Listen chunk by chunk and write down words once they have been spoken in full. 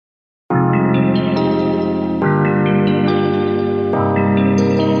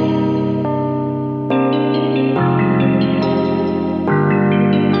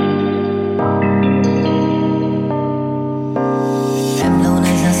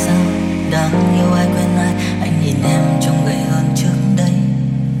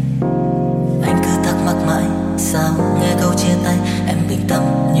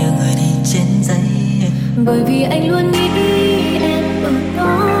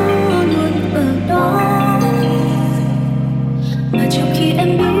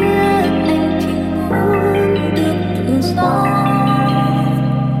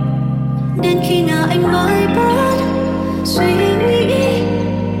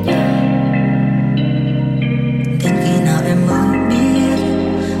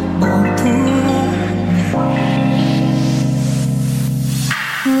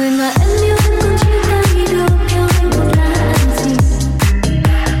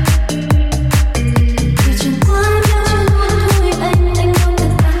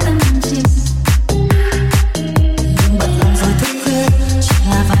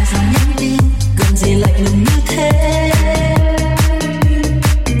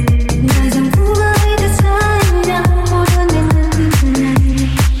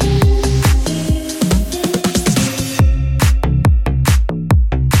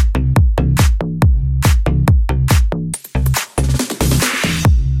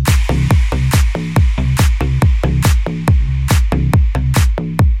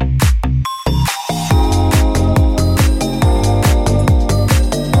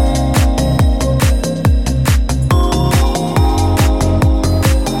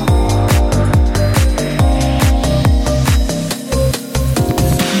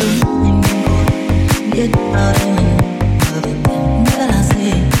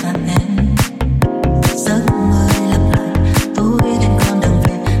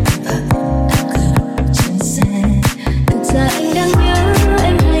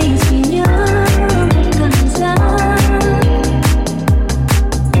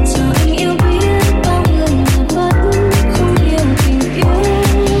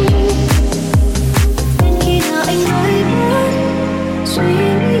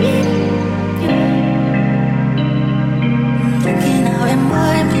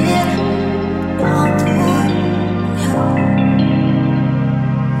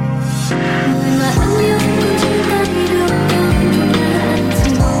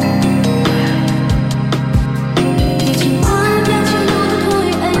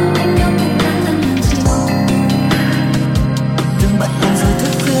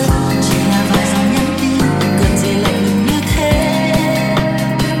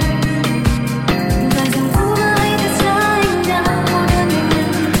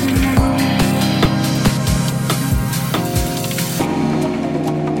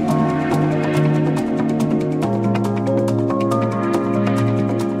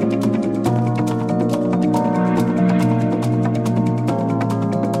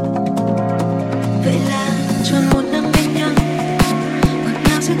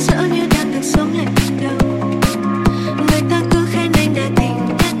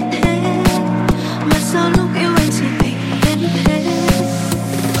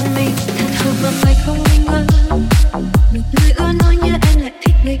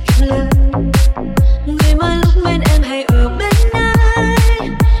lời. Người mà lúc bên em hay ở bên ai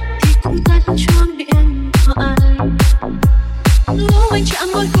thì cũng tắt chuông điện thoại. Lúc anh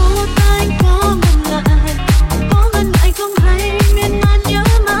chạm môi cô ta anh có ngần ngại không hay miên man nhớ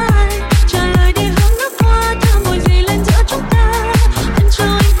mãi. Trả lời đi hướng nước hoa thơm mùi gì lên giữa chúng ta. Anh cho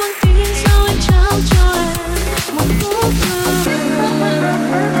anh con tim sao anh trao cho em một phút thơ.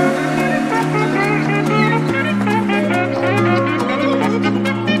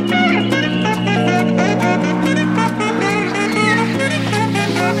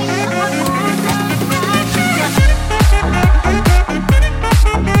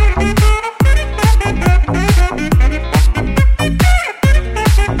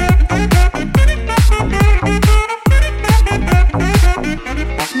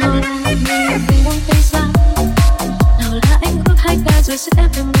 Rồi sẽ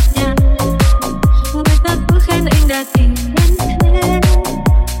về một nhà, người ta cứ khen anh đã tình đến thế,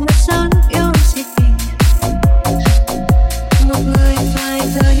 mà sao lúc yêu anh si tình. Một người phải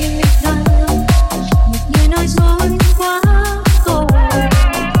thời im lặng, một người nói dối quá rồi.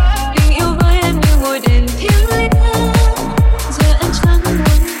 Tình yêu với em như ngồi đèn thiêng liêng, giờ em chẳng muốn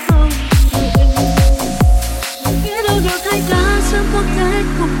không về. Biết đâu điều thay ta sớm có thể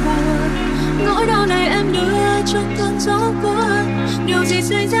cùng buồn, nỗi đau này em đưa cho cơn gió cuốn. Điều gì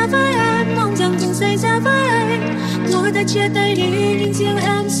xảy ra với em, mong rằng đừng xảy ra với anh. Thôi ta chia tay đi, nhưng riêng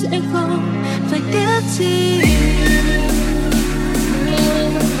em sẽ không phải tiếc gì.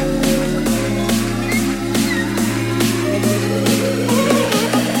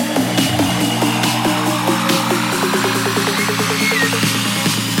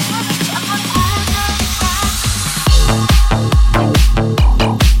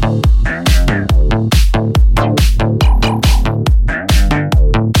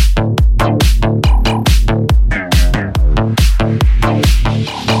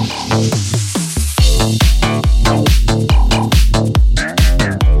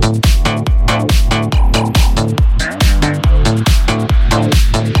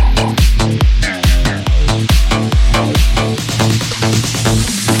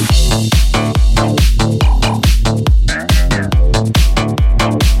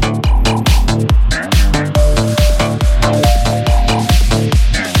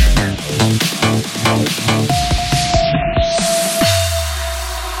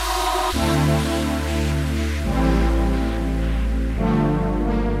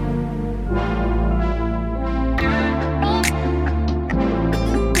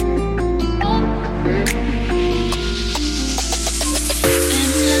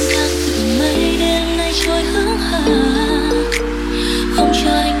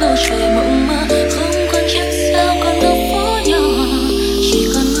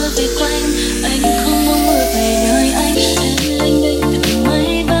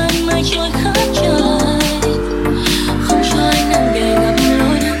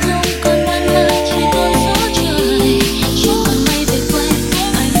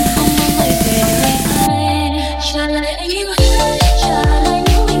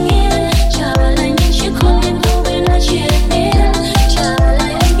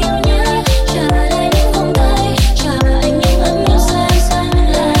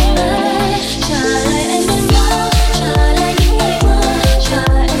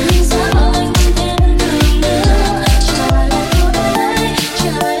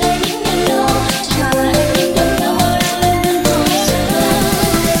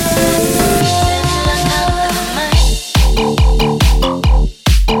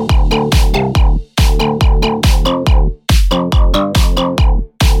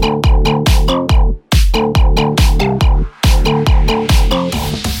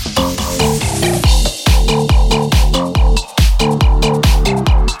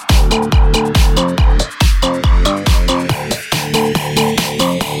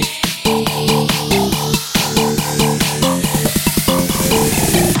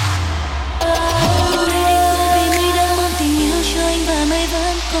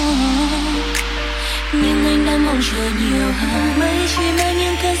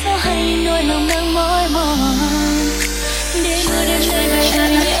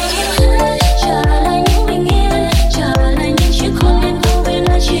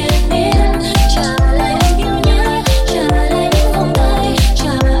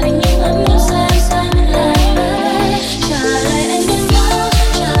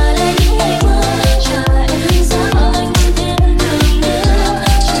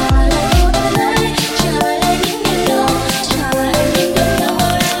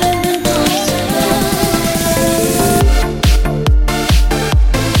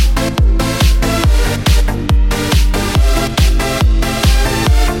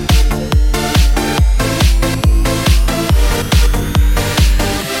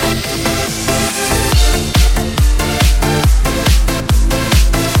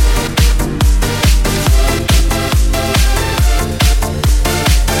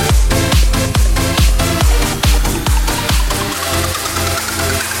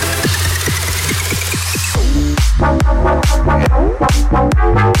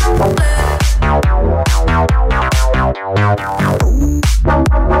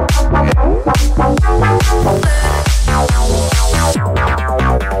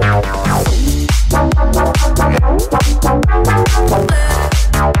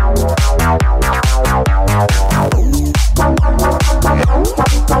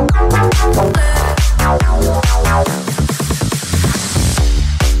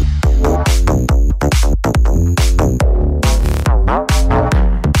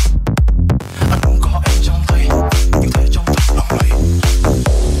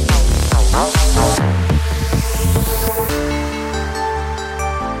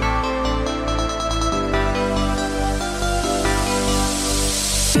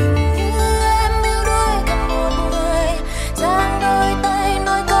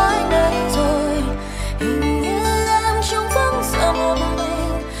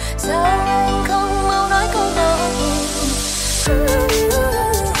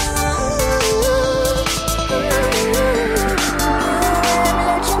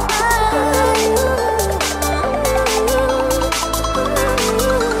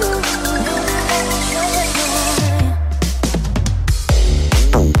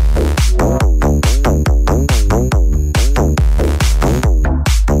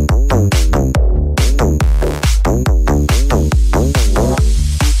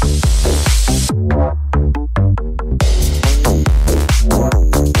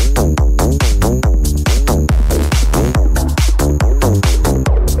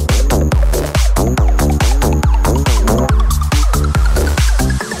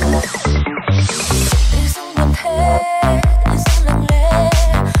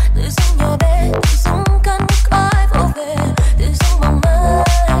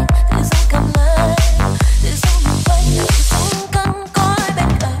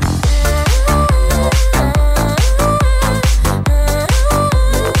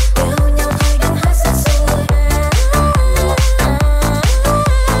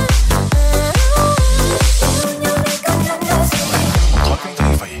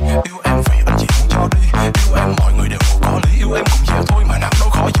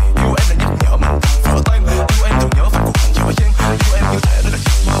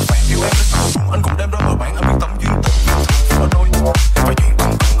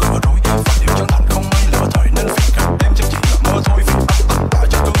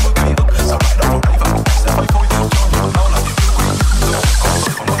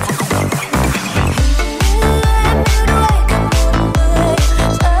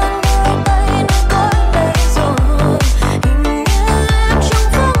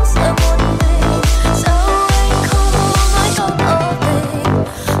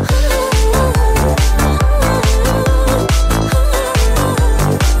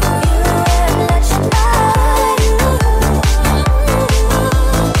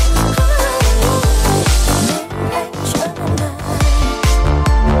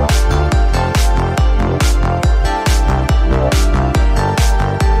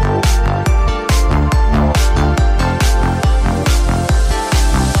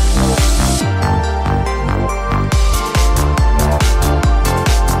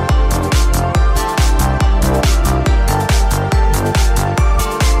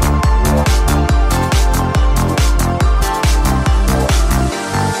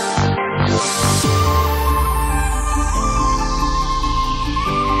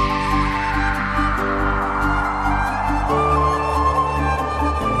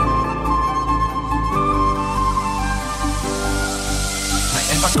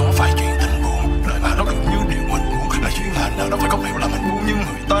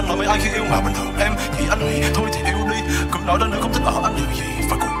 anh nói mấy ai khi yêu mà bình thường em thì anh nghĩ thôi thì yêu đi, cứ nói ra nữa không thích ở anh điều gì,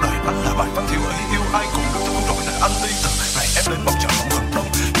 và cuộc đời anh là bài văn thiếu ấy, yêu ai cũng được tôi cũng rồi để anh đi. Từ ngày em lên bầu trời bóng hừng đông,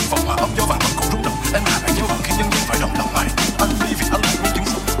 hy vọng hòa ấm gió vàng vẫn còn rung động, em là bạn gió vàng khi nhân dân phải đồng lòng này. Anh đi vì anh là muốn chứng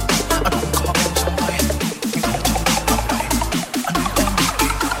sống, anh không có em trong tay, nhưng thật trong lòng này anh biết em bị kỳ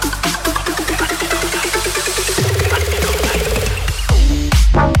cục, để anh đi đâu đây, để anh đi đâu đây.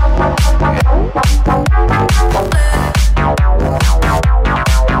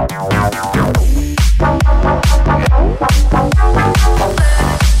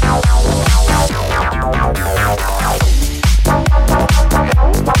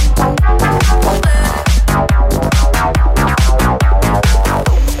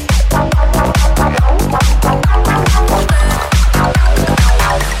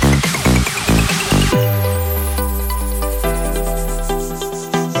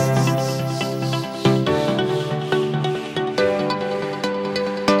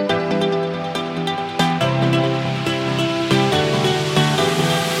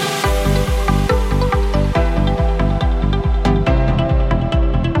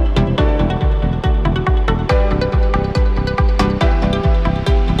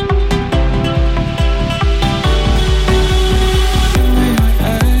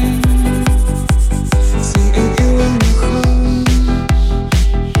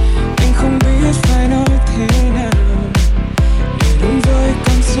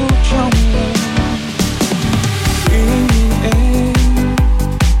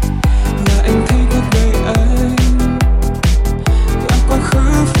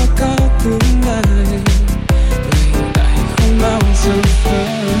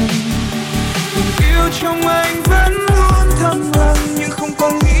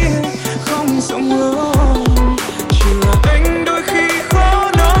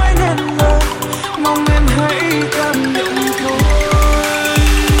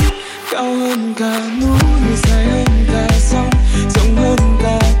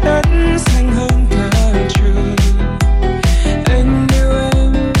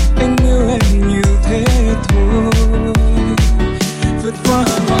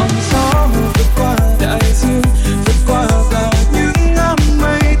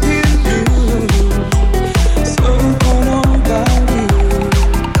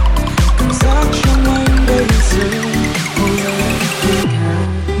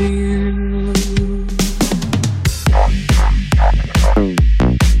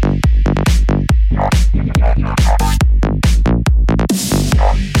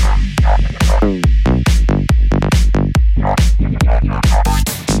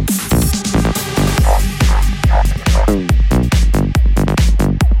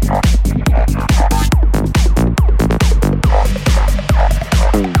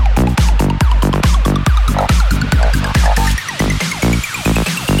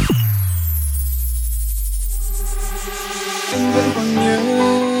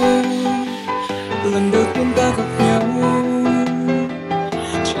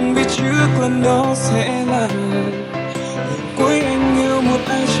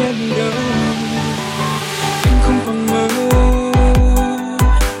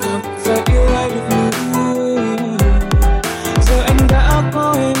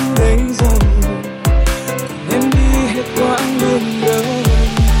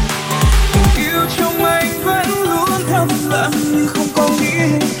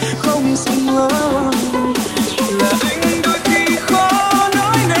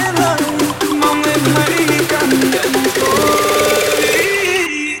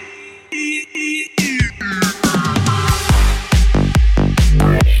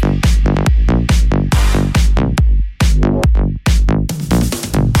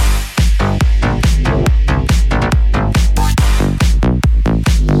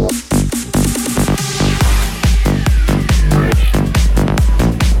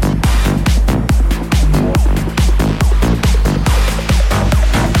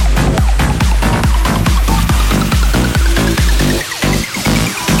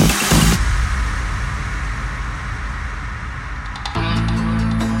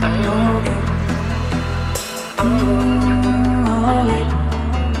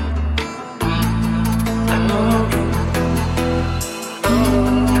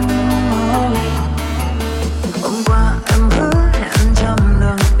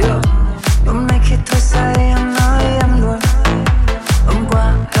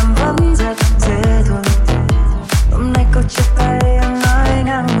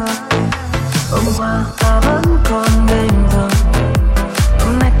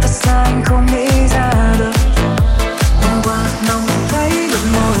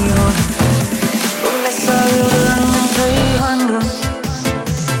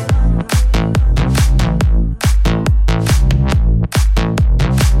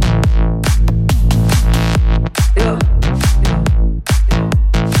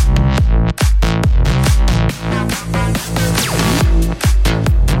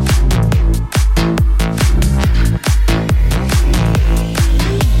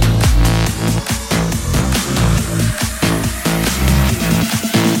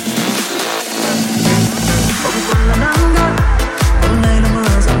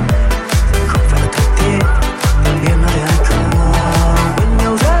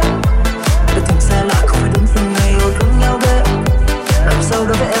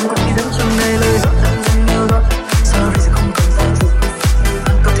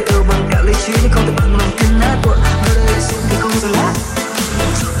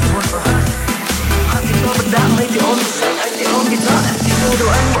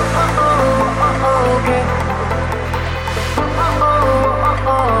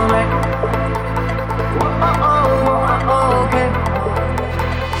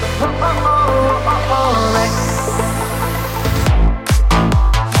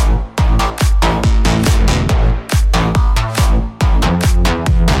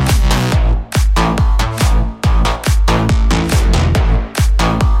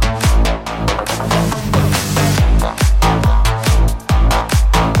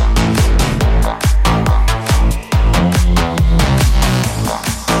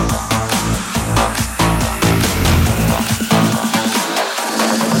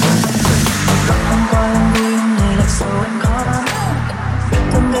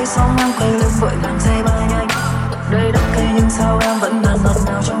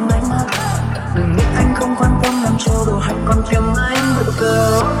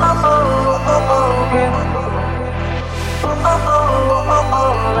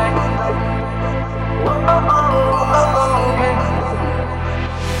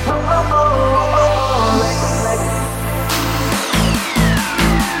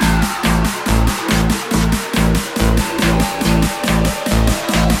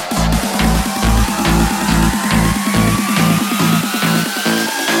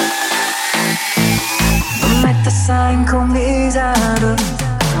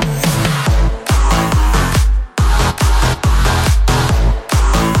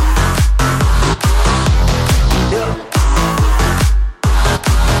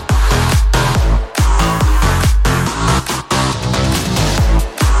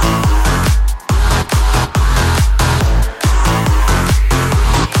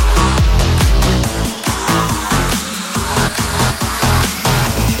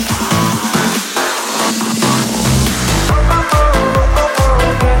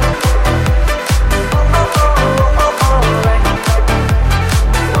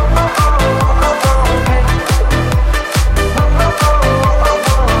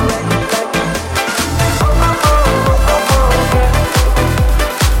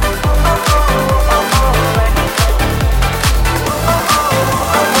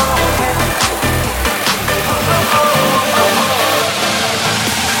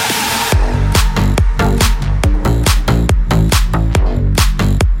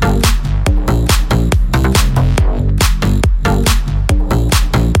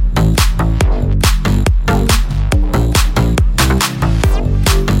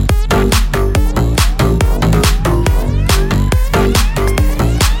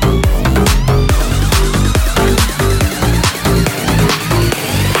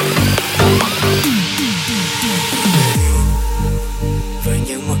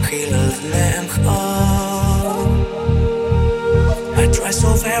 khi lần lẽ em khóc. I try so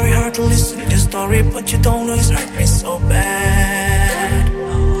very hard to listen to your story, but you don't know it's hurt me so bad.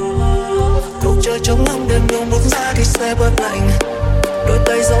 Câu chơi trong nắng đêm buông bước ra thì sẽ bớt lạnh. Đôi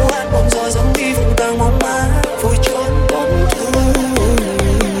tay dấu hát bóng gió giống đi vùng tang bóng mát vui trốn tổn thương.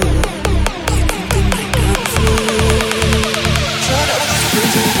 Chỉ cùng tim lạnh đơn phương. Chờ đợi sự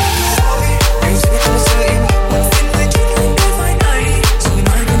dừng thôi. Anh sẽ không rời im lặng một phim người trên những đôi vai này. Rồi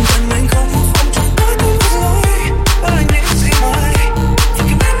mai gần gần anh không trong tôi không có lối. Và anh nghĩ gì mai. Vì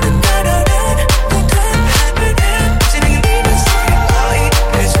cái em đừng ta đau đớn. Tôi thân em bên em. Xin anh nghĩ đến sao hiện lại.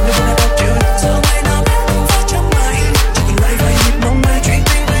 Để rồi lúc nào đau chịu. Giờ ngày nào em cũng vào trong mày. Chỉ cần lấy vài nhịp mong mai chuyện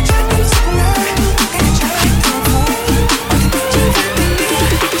tình về trên đôi giấc mơ. Hãy để cho anh thương vui. Hãy để cho anh tình yêu.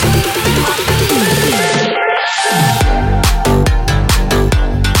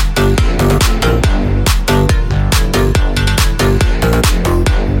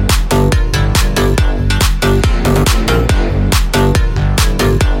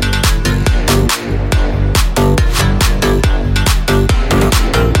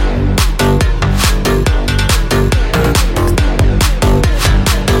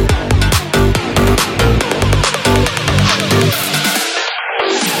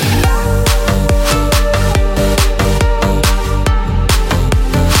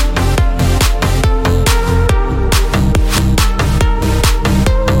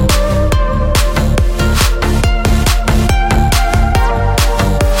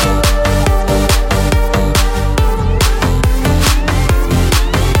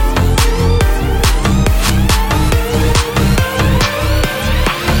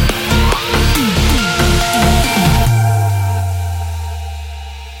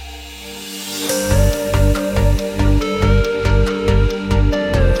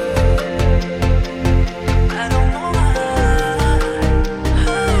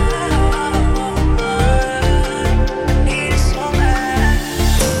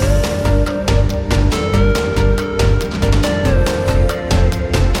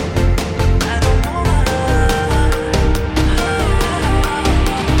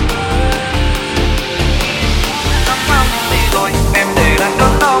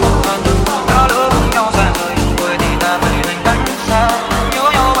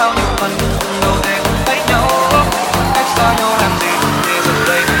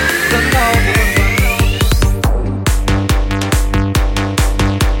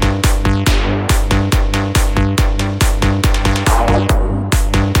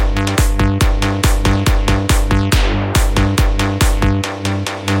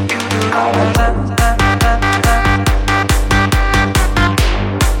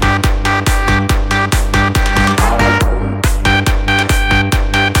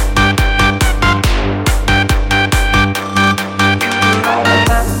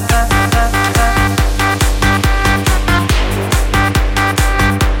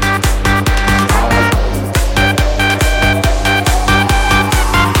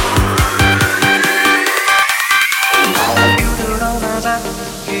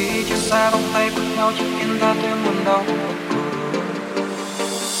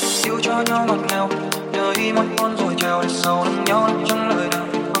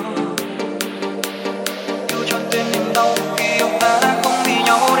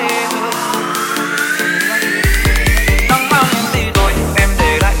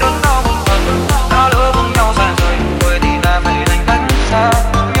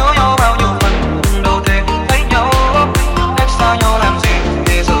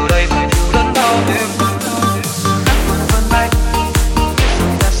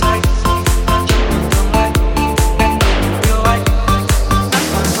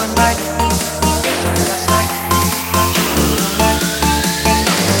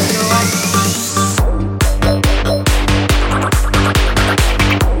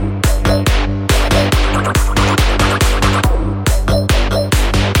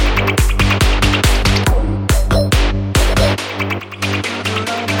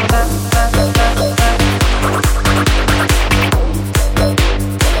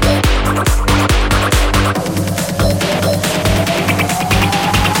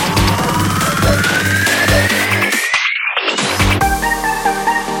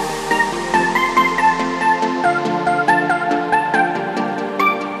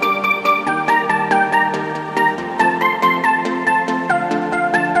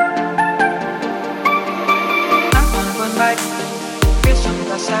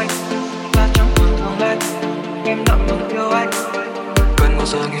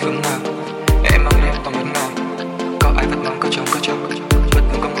 giờ nghĩ hướng nào em mang em bằng hướng nào, có ai vẫn mong có chồng vẫn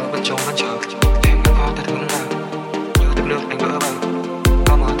không có mơ vẫn trông vẫn chờ em đang ho thật hướng nào, như từng nước anh vỡ bờ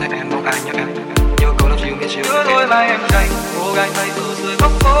có mơ thấy nhớ đôi vai em dành, cô gái tay từ dưới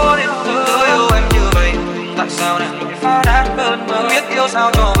góc phố đến tôi yêu em như vậy. Tại sao nàng lại phá đám cơn mơ, biết yêu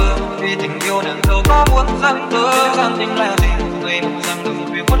sao cho vừa, vì tình yêu nàng đâu có muốn rằng tôi. Thế gian tình là gì, người mong rằng đừng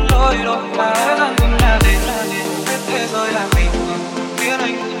vì khuất lối đâu. Thế gian tình là gì, hết thế giới là mình khiến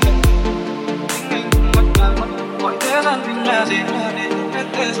anh mất ngàn mất. Gọi thế gian tình là gì, hết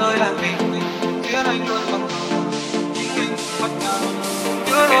thế giới là mình khiến anh luôn không mất ngàn.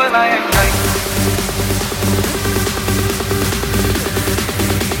 Nhớ đôi vai em dành.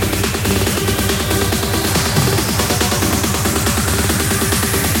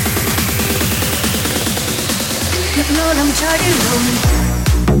 Nhịp lơ làm trái lòng.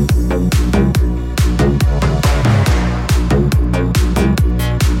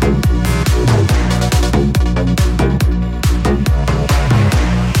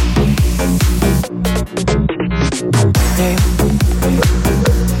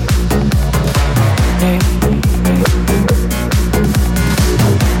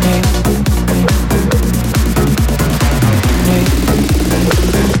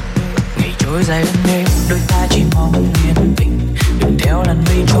 Ngày trôi dài êm đêm, đôi ta chỉ mong yên bình. Đừng theo làn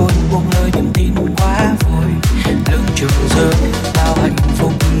mây trôi, buông lời niềm tin quá vội. Lưng trường rơi, bao hạnh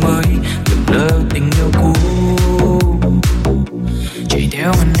phúc mới, đừng lỡ tình yêu cũ. Chạy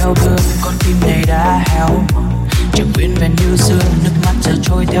theo ngần đau thương, con tim này đã héo mòn. Chẳng nguyên vẹn như xưa, nước mắt giờ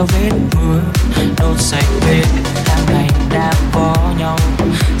trôi theo vết mưa. Đốt sạch hết, tháng ngày đã có nhau,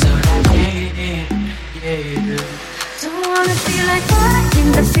 giờ đã Don't wanna feel like that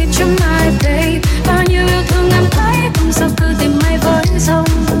in the future, my babe. Bao nhiêu yêu thương em thấy, không sao cứ tìm mây với sông.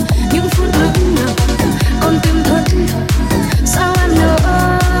 Những phút lững lờ, con tim thẫn thờ. Sao em nỡ?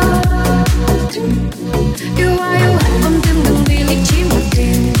 Yêu ai yêu hận, con tim đừng vì lý trí một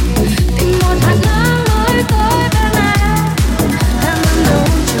tiền. Tìm một hạt nắng mới tới bên em. Tháng năm đâu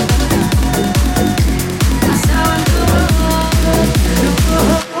chờ. Mà sao em cứ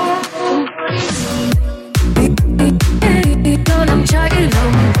làm trái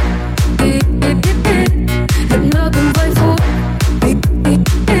lòng, đừng ngơ cùng với phút,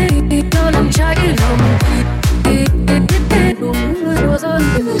 nó làm trái lòng, đúng người đùa giỡn,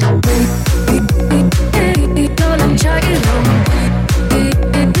 nó làm trái lòng,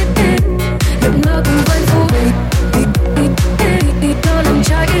 đừng ngơ cùng với phút, nó làm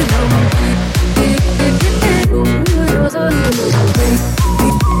trái lòng, đúng người đùa giỡn,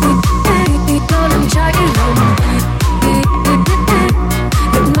 nó làm trái lòng.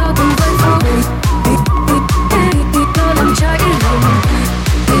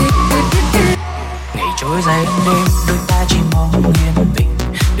 trôi dài đêm, đôi ta chỉ mong yên bình.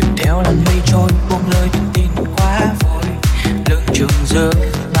 Đừng theo làn mây trôi, buông lời tin tin quá vội. Lưng trường rơi,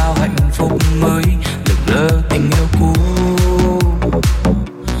 bao hạnh phúc mới, đừng lỡ tình yêu cũ.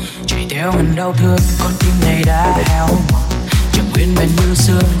 Chạy theo ngần đau thương, con tim này đã héo mòn. Chẳng nguyên vẹn như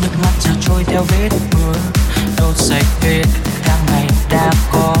xưa, nước mắt giờ trôi theo vết mưa. Đốt sạch hết, tháng ngày đã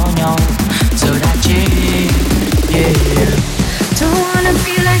có nhau, giờ đã chết. Don't wanna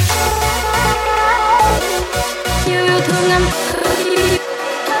feel like như yêu thương em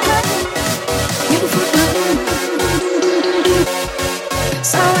những phút lặng.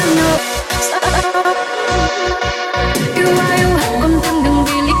 Sao em nỡ? Yêu ai yêu hận, con tim đừng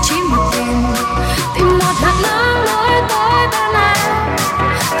vì lý trí một tiền. Tìm một hạt nắng mới tới bên em.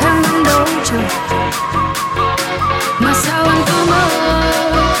 Tháng năm đâu chờ. Mà sao em cứ mơ?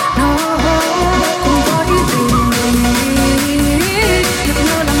 No, không có ý tình. Nhịp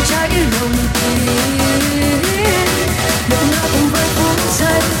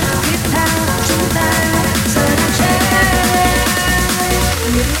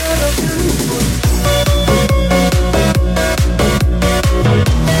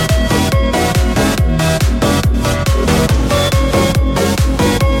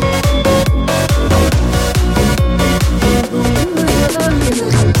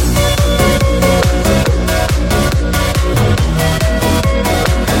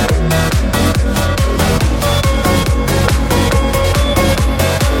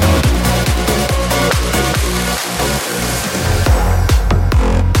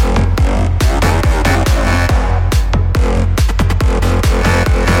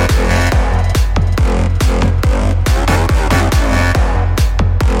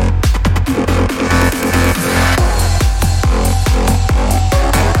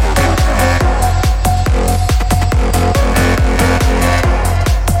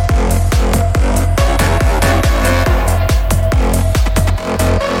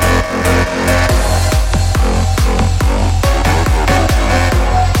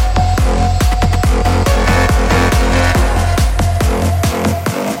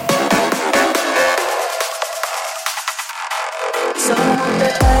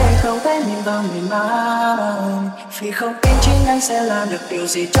Vì không tin chính anh sẽ làm được điều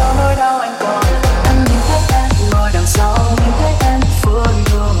gì cho nỗi đau anh còn. Anh nhìn thấy em ngồi đằng sau, nhìn thấy em phương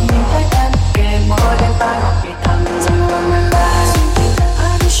đường, nhìn thấy em kề môi bên tai hoặc thì thầm rằng còn em lại.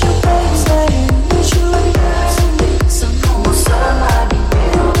 I wish you baby, wish you một sớm mai bình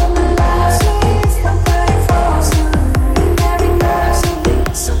yên.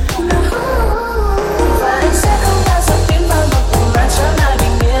 Và anh sẽ không bao giờ tiến vào một cuộc mà trở lại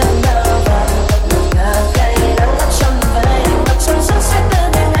bình yên đâu. Và ngờ cây nắng ngập trong vây, ngập trong giấc sẽ từ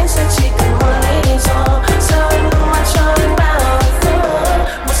đến anh sẽ chỉ cần một lý do. Sao anh luôn mang cho anh bao phút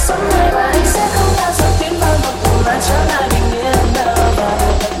một sớm mai. Và anh sẽ không bao giờ tiến vào một cuộc mà trở lại bình yên đâu. Và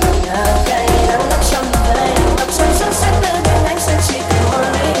ngờ cây nắng ngập trong vây, ngập trong giấc sẽ từ đến anh sẽ chỉ cần một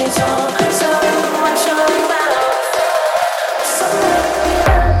lý do. Sao anh luôn mang cho anh bao phút một sớm mai.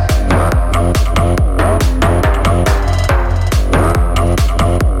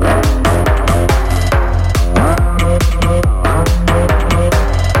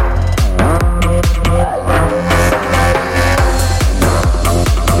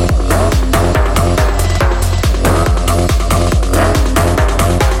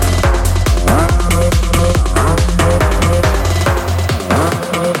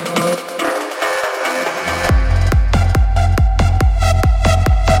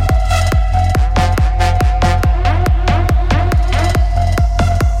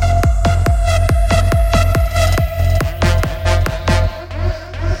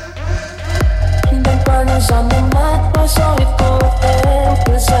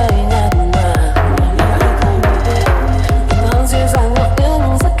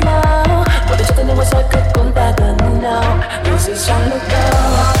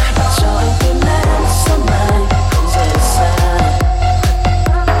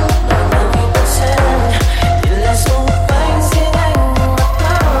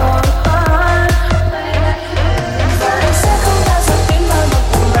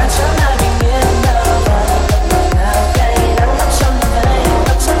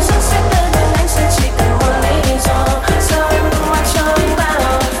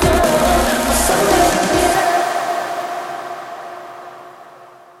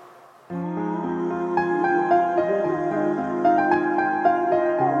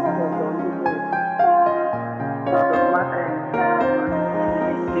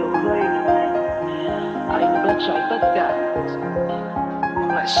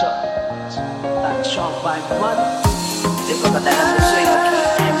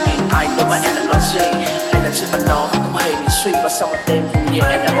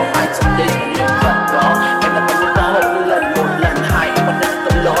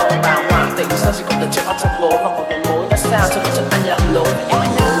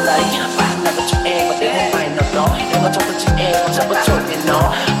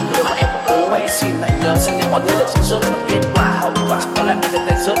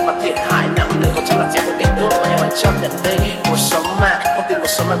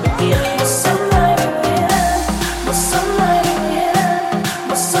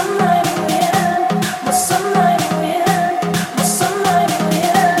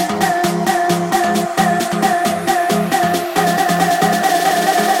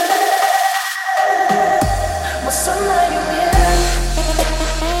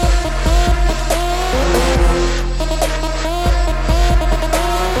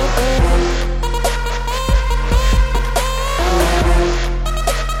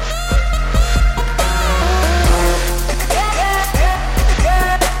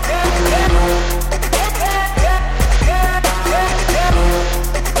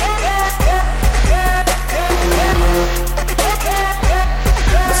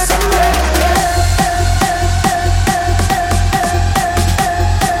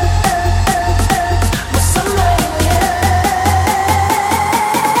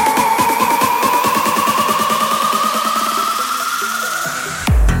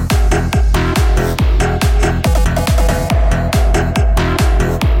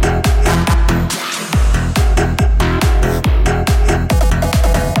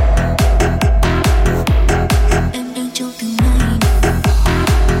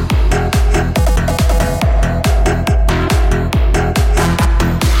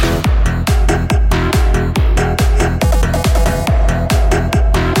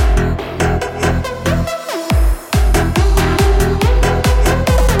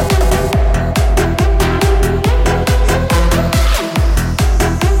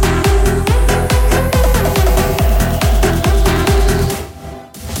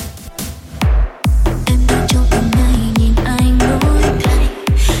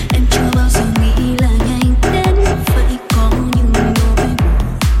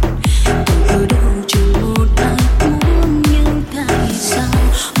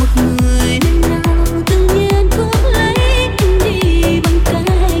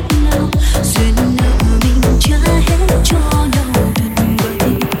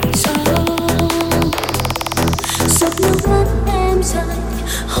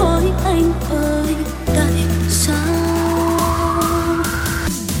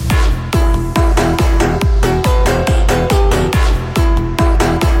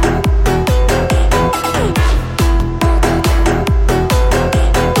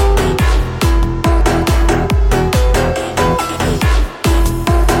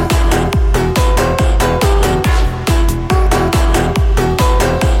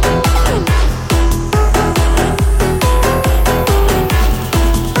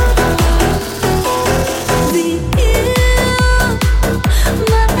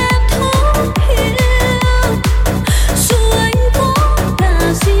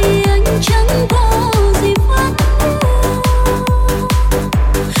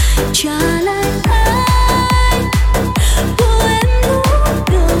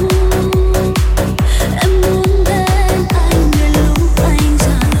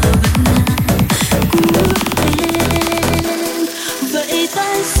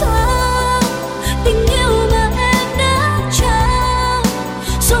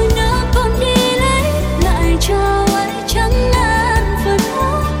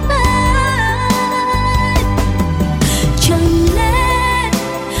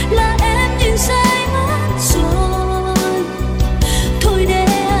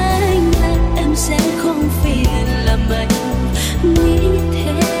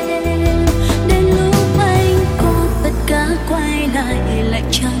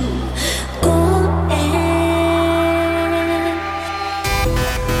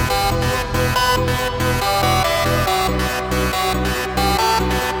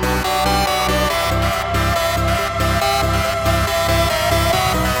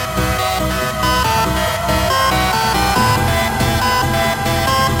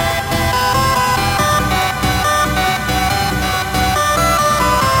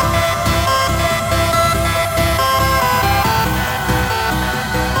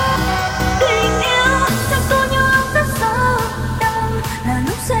 Tình yêu theo tôi như ốc rất sâu đau là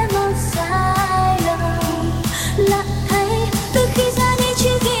lúc sẽ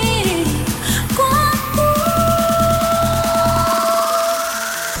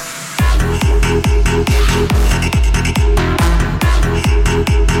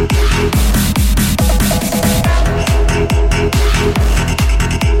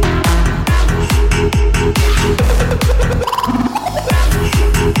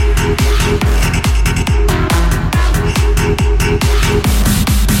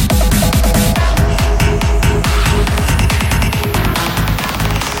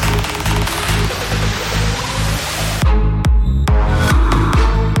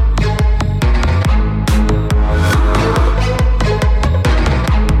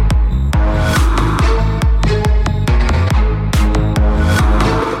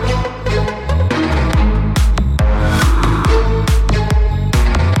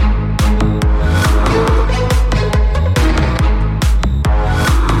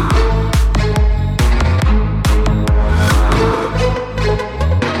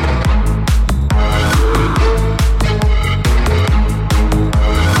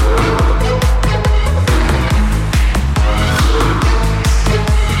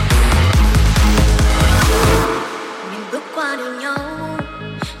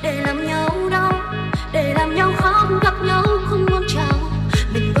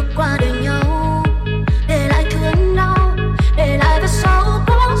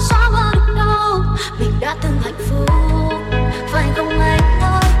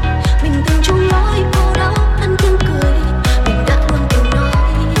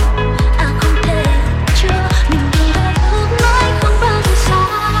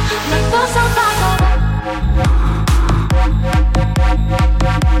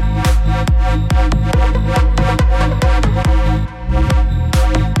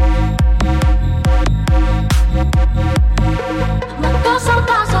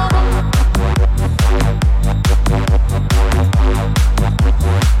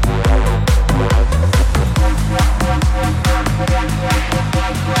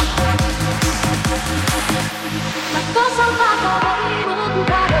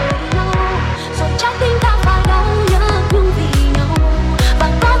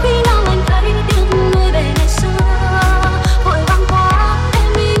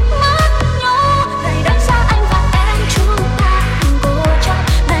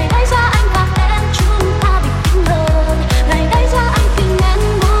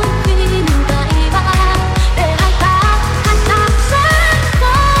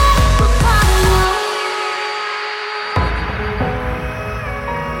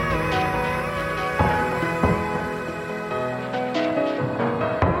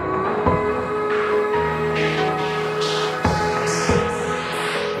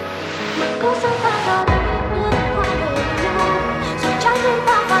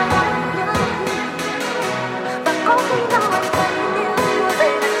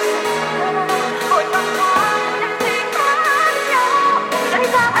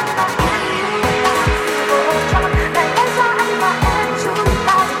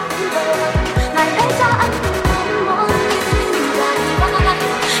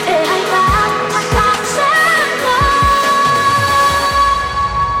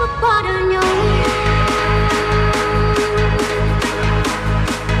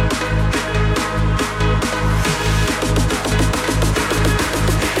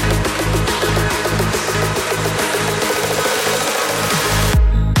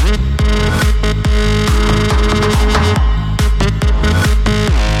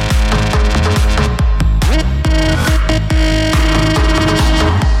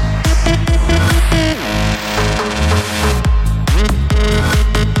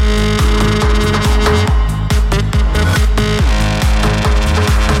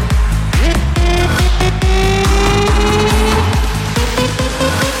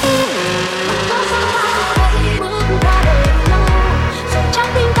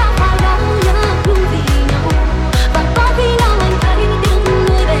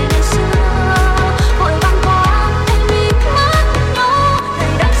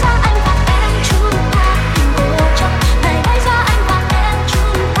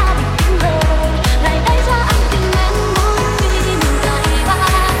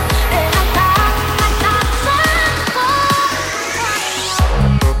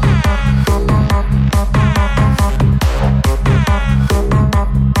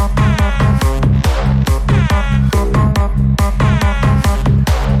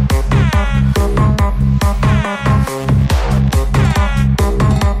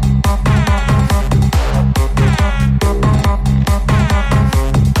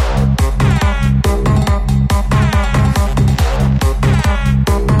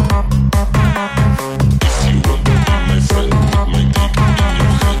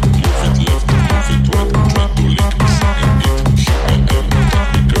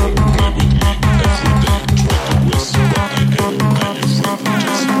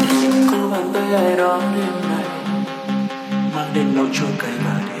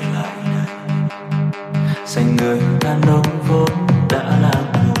đàn ông vốn đã làm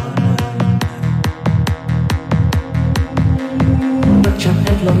của đời. Bất chấp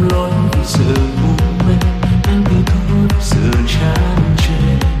hết lầm lỗi vì sự u mê, em bị thôi sự chán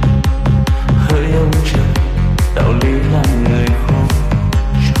chê. Hỡi ông trời, đạo lý là người không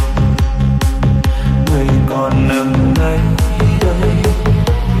trôi. Người còn nằm ngay đây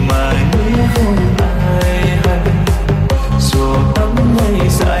mà nghĩ không ai hay. Dù tấm mây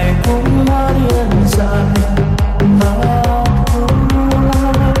dài cũng hóa điên dài mà thôi.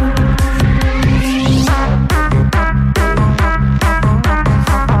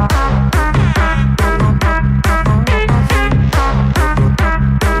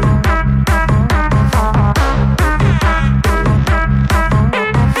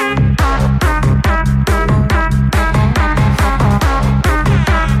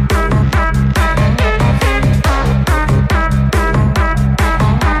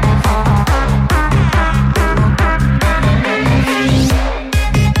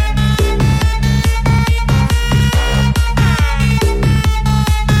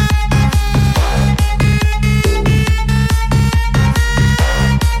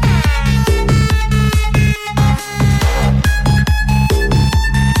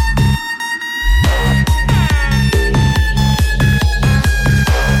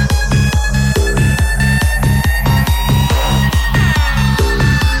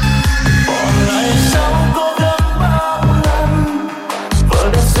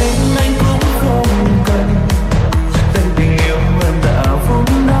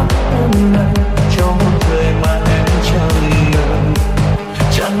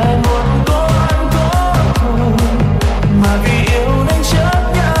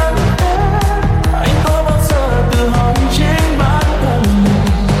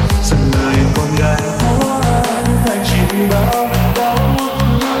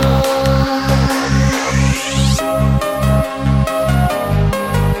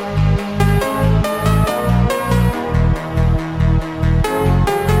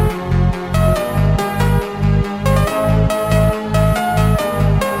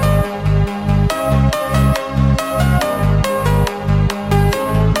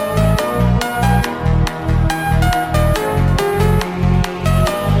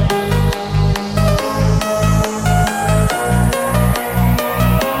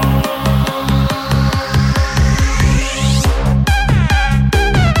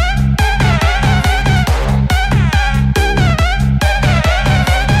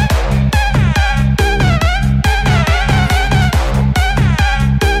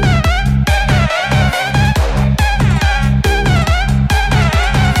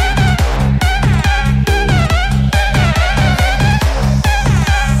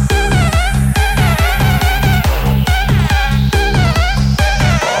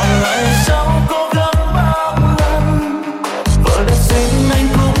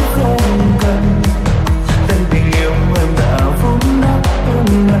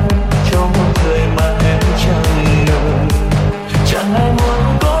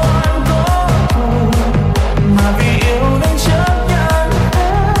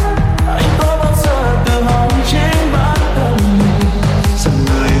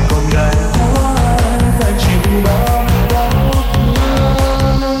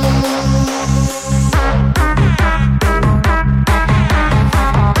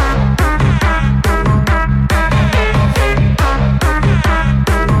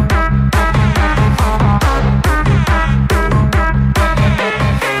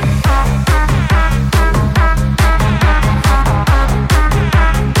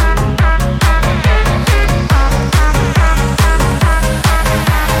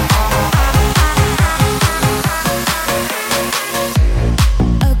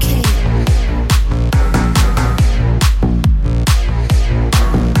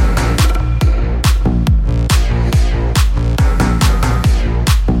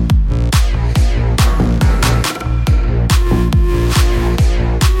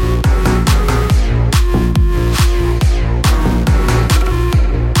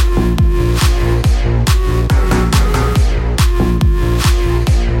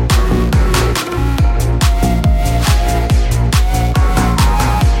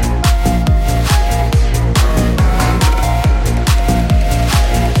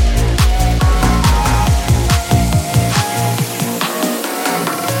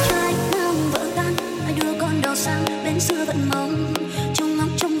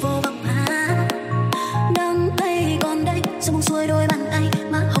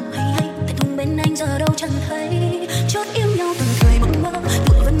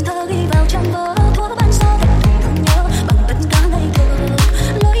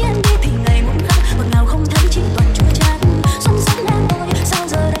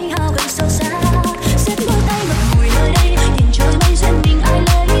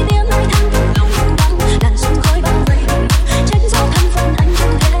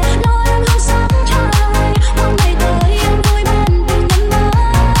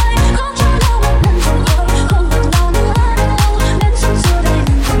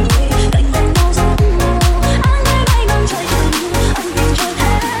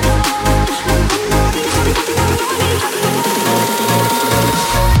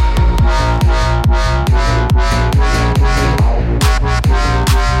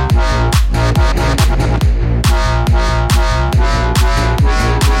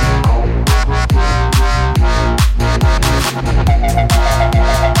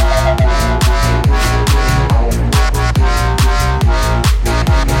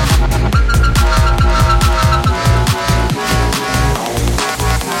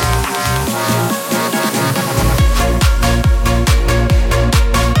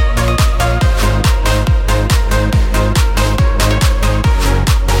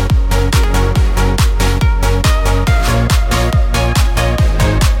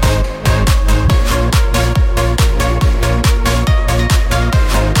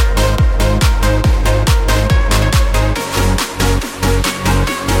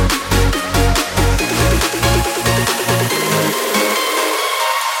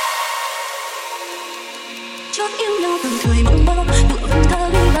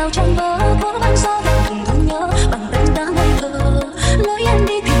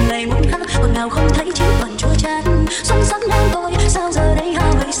 nào không thấy chỉ còn chua chát. Xuân sắc ngang tôi sao giờ đây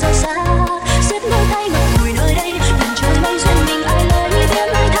hao gầy sơ xa, xiết đôi tay ngậm ngùi nơi đây lần trời mây duyên mình ai lấy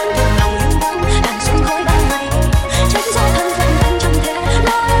tiếng ai than thuộc lòng yêu vắng đàn xuân khói ban ngày trách do thân phận anh chẳng thể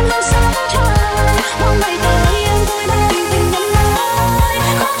lo em luôn sáng trời mong ngày tới em vui nơi bình tình nhân ơi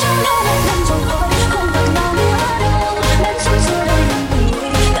có chẳng đâu một lần rồi thôi không còn nào nữa đâu bên xuân xưa đây mình từng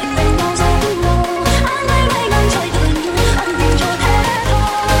người cạnh bên nhau rất lâu anh ấy mấy năm trời tựa như ân tình cho thế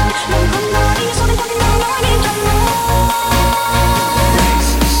thôi lòng không nói rồi vẫn nào nói như trong mơ.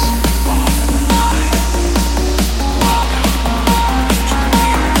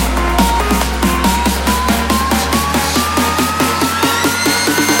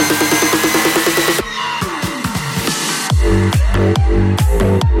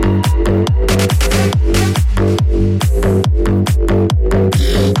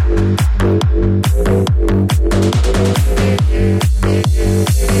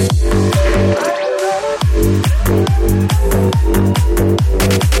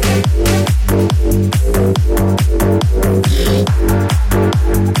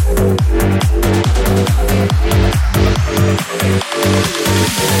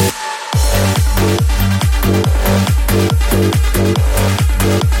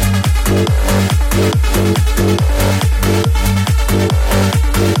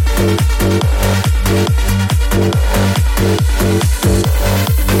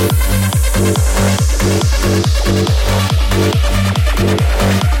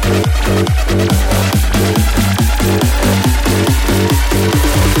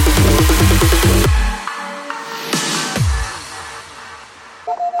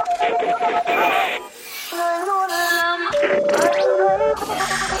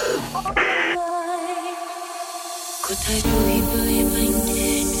 Có thay đổi với anh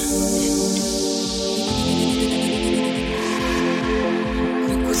thế nào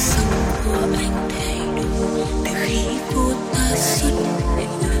mà cuộc sống của anh thay đổi từ khi cô ta xuất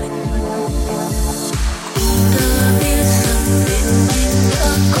hiện. Cô ta biết rằng bên mình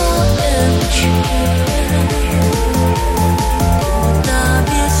đã có em chưa. Cô ta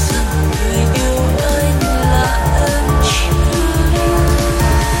biết rằng người yêu anh là em chưa.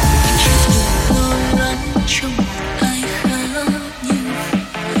 Anh chưa được lo lắng trong ai khác như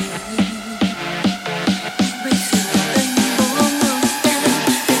vậy. Bây giờ anh bỏ ngỏ em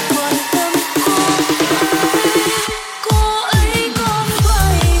để quan tâm cô ấy có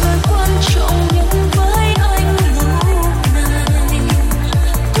phải người quan trọng nhất với anh lúc này.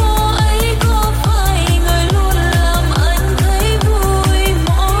 Cô ấy có phải người luôn làm anh thấy vui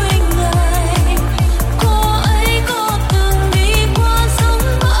mỗi ngày. Cô ấy có từng đi qua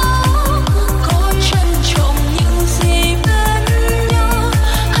sóng bão, có trân trọng những gì bên nhau,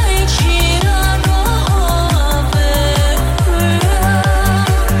 hay chỉ là đóa hoa về khuya.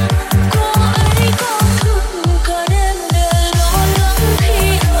 Cô ấy có thức cả đêm để lo lắng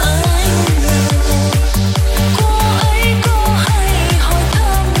khi anh về. Cô ấy có hay hỏi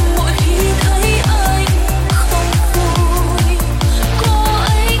thăm mỗi khi thấy anh không vui. Cô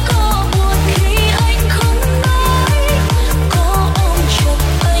ấy có buồn khi anh không nói, có ôm chặt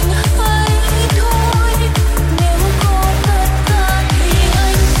anh hay thôi. Nếu có tất cả thì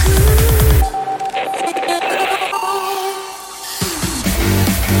anh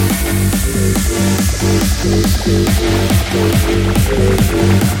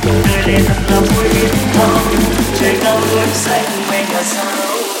đời lẽ thật là vui biết bao, trời cao núi xanh mây ngả sao.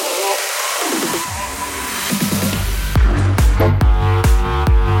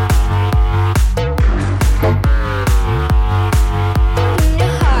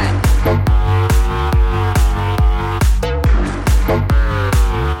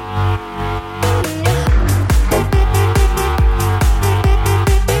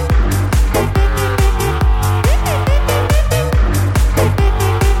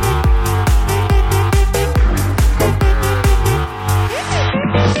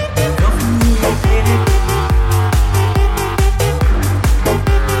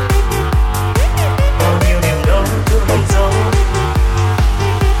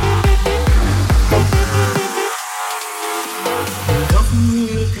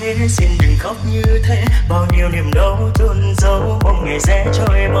 Xin đừng khóc như thế, bao nhiêu niềm đau chôn giấu, mong ngày sẽ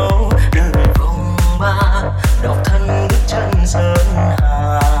trôi mau. Đời phong ba đọc thân bước chân sơn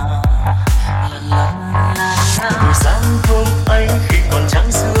hà. Sáng hôm ấy khi còn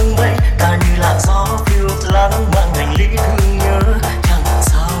trắng sương mây, ta như là gió phiêu lãng mang hành lý thương nhớ. Chẳng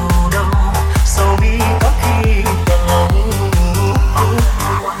sao đâu, sầu bi có khi còn lòng.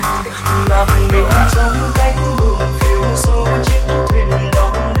 Là mình trong cánh buồn phiêu du chiếc thuyền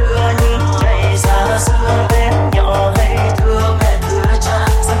đón đưa những ngày xa xưa bé nhỏ hay thương mẹ thưa cha,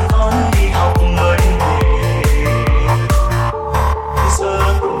 dẫn con đi học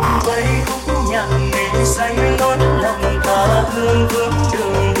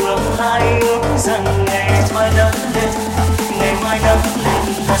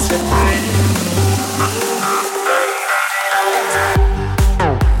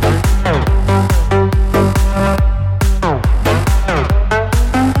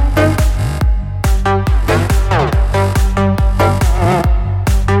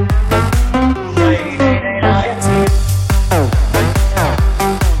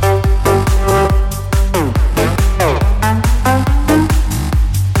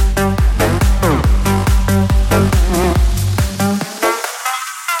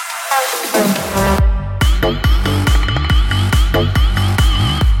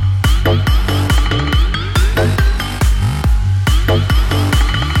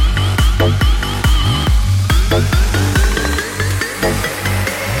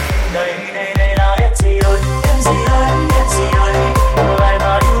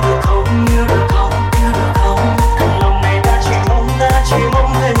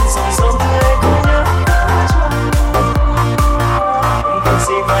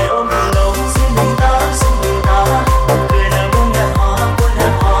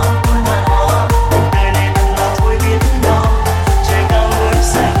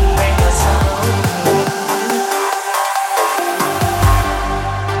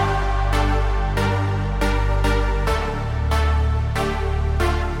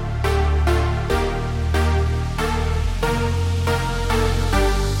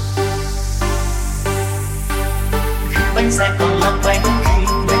bánh xe còn lăn bánh khi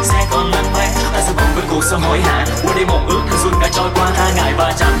bánh xe còn lăn bánh ta sẽ cùng với cuộc sống hối hả qua đây một ước thanh xuân đã trôi qua 2 ngày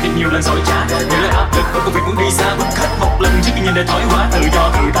va chạm khi nhiều lần dối trá những lời áp lực của công việc muốn đi xa bước hết một lần trước khi nhìn đời thoái hóa tự do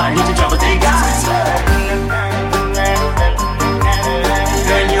tự tại như trên trò và tay gas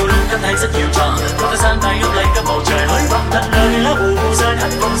về nhiều lúc cảm thấy rất nhiều trò có thời gian tay ôm lấy cả bầu trời hỡi vang tận nơi lá u rơi hắt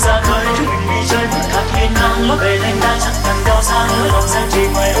không xa khơi chúng mình đi chơi bước thật hiên ngang lối về thành ta chẳng cần cao xa nữa lòng sang chỉ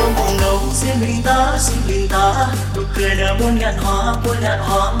phải ôm buồn đầu riêng mình ta nụ cười đã muôn ngàn hoa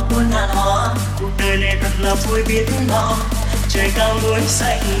cuộc đời này thật là vui biết bao trời cao núi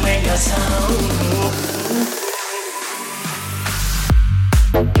xanh mây là sao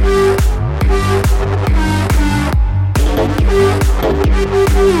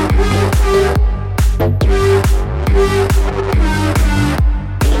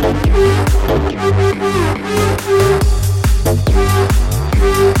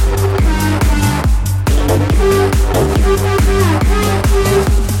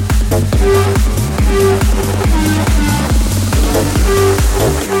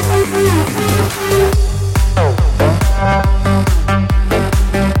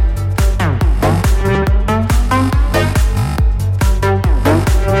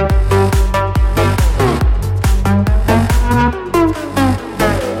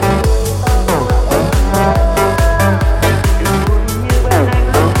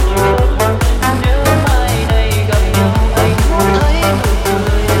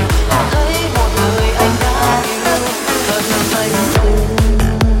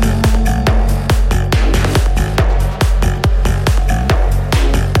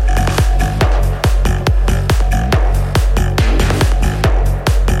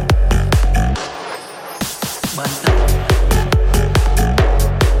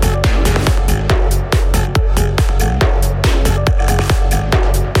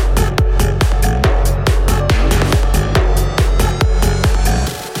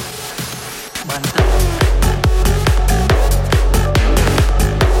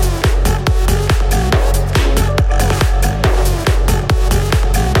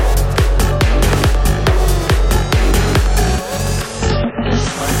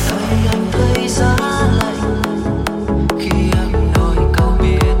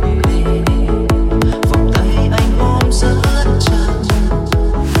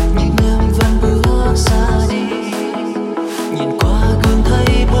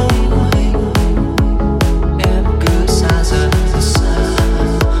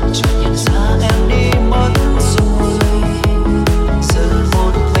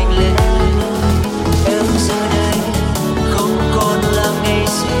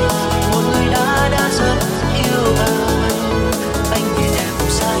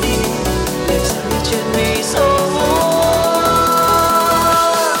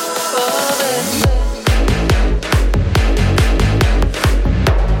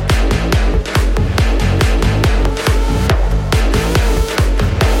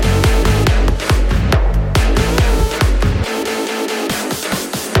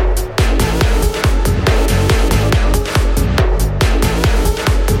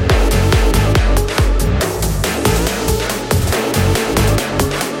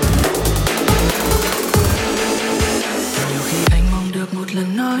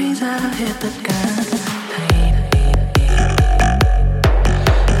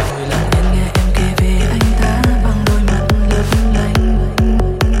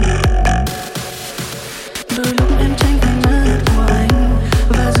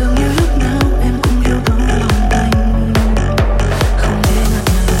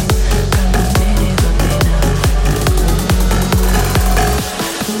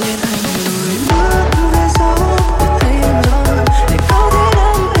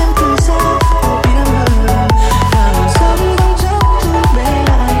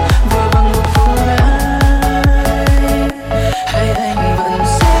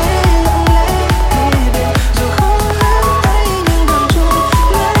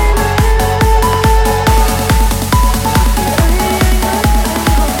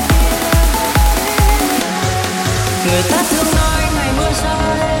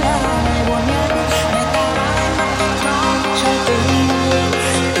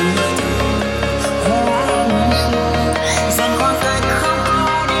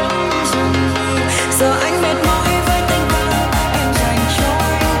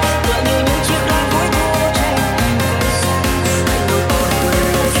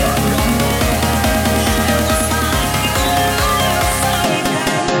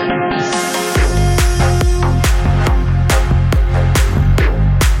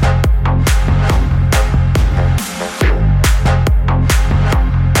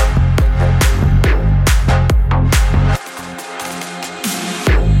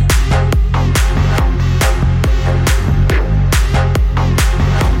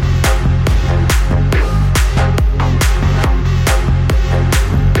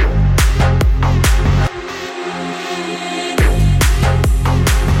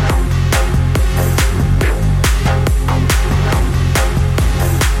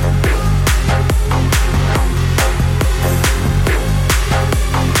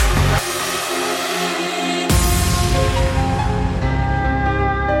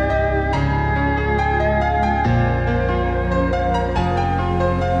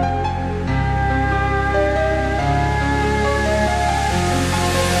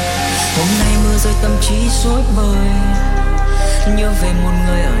rối bời, nhớ về một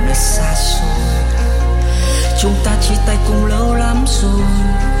người ở nơi xa xôi. Chúng ta chia tay cũng lâu lắm rồi,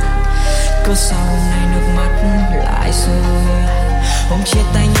 cớ sao hôm nay nước mắt lại rơi. Hôm chia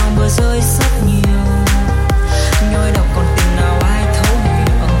tay nhau mưa rơi rất nhiều, nhói đau còn tình nào ai thấu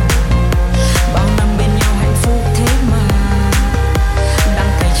hiểu. Bao năm bên nhau hạnh phúc thế mà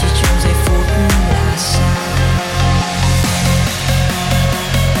đắng cay chỉ trong giây phút là sao.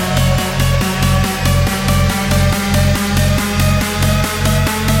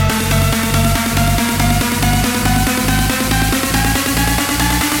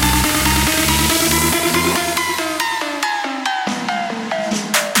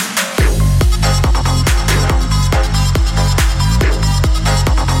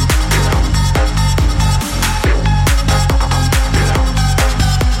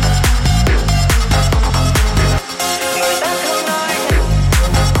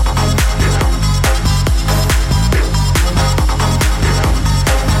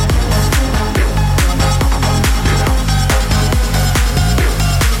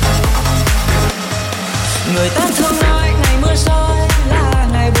 Người ta thường nói ngày mưa rơi là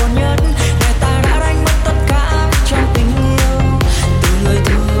ngày buồn nhất, người ta đã đánh mất tất cả trong tình yêu. Từ người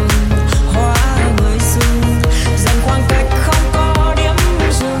thương hóa người dưng, dần khoảng cách không có điểm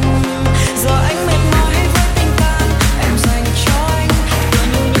dừng. Giờ anh mệt mỏi với tình cảm em dành cho anh, tựa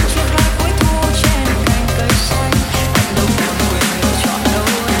như những chiếc lá cuối thu trên cành cây xanh. Em đâu có quyền lựa chọn đâu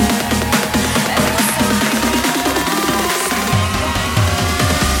em có sai.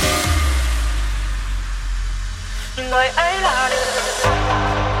 Người ấy là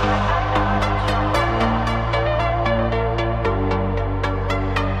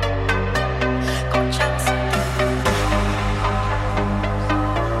còn chẳng gì.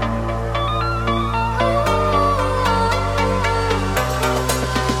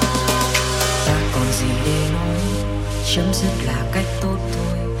 Ta còn gì để nói, chấm dứt là cách tốt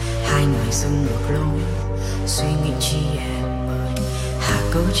thôi. Hai người dừng ngược lối, suy nghĩ chi em ơi, hà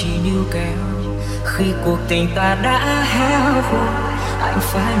cớ chỉ níu kéo. Khi cuộc tình ta đã héo khô, anh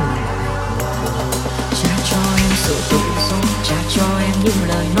phải lùi lại. Trả cho em sự tự do, trả cho em những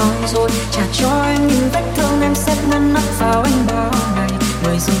lời nói dối, trả cho em những vết thương em xếp ngăn nắp vào anh bao ngày.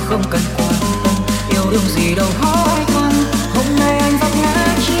 Người dưng không cần quan tâm, yêu đương gì đâu hỏi han. Hôm nay anh vấp ngã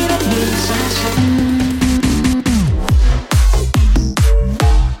chỉ biết đi xa xăm.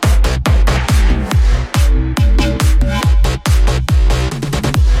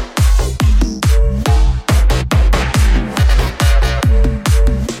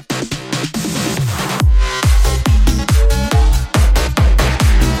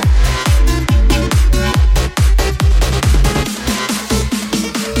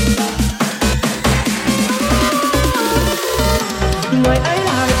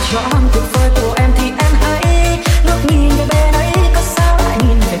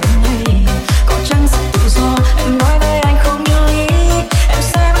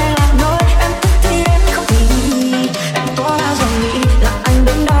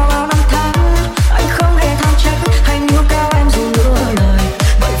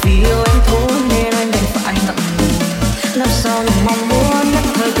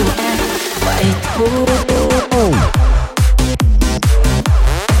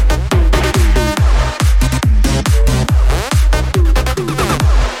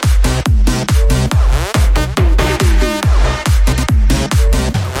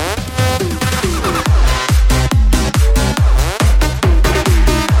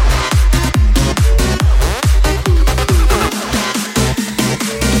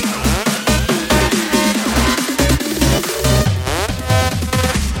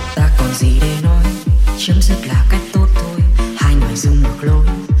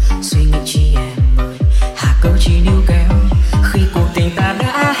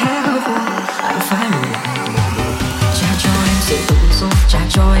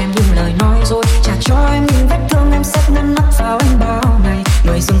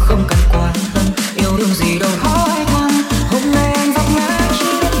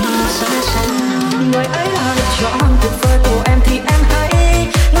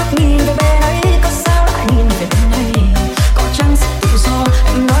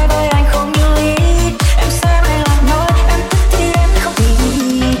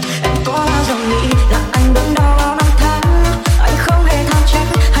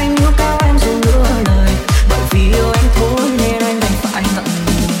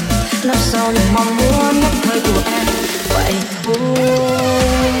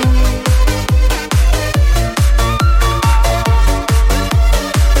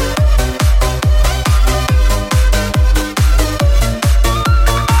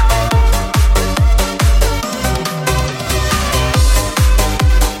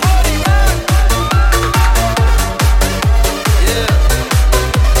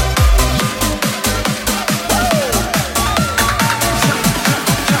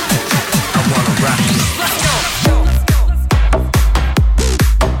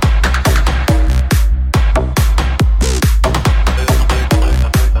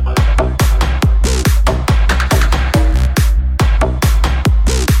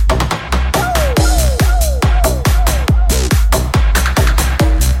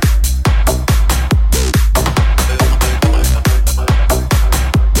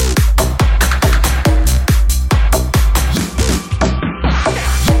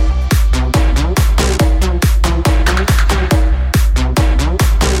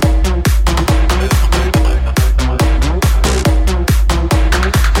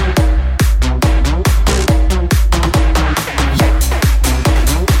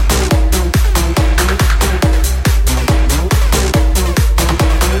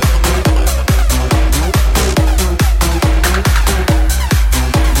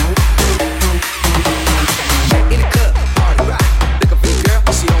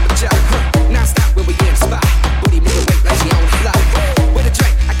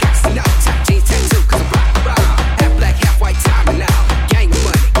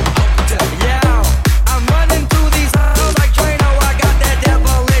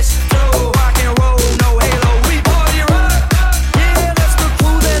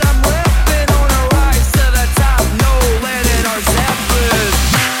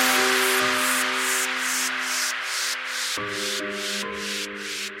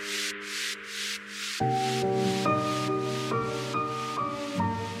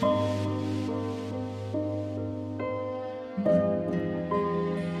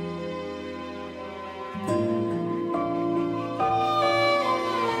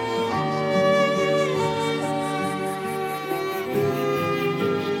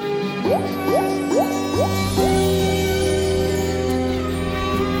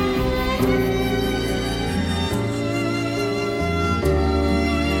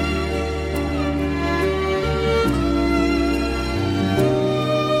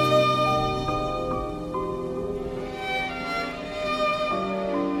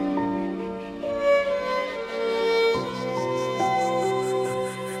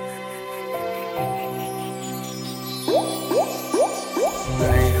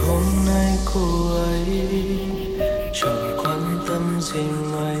 Ngày hôm nay cô ấy chẳng quan tâm gì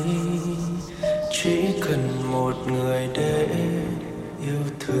mấy, chỉ cần một người để yêu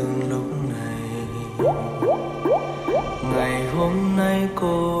thương lúc này. Ngày hôm nay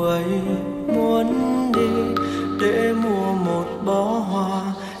cô ấy muốn đi để mua một bó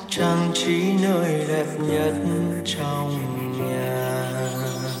hoa, trang trí nơi đẹp nhất trong nhà.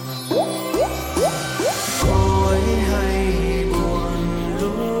 Cô ấy hay buồn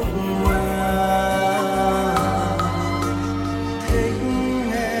lúc mưa, thích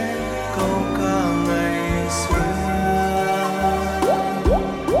nghe câu ca ngày xưa.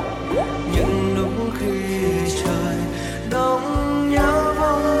 Những lúc khi trời đông nhớ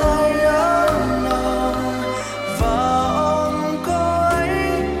vòng tay ấm nồng,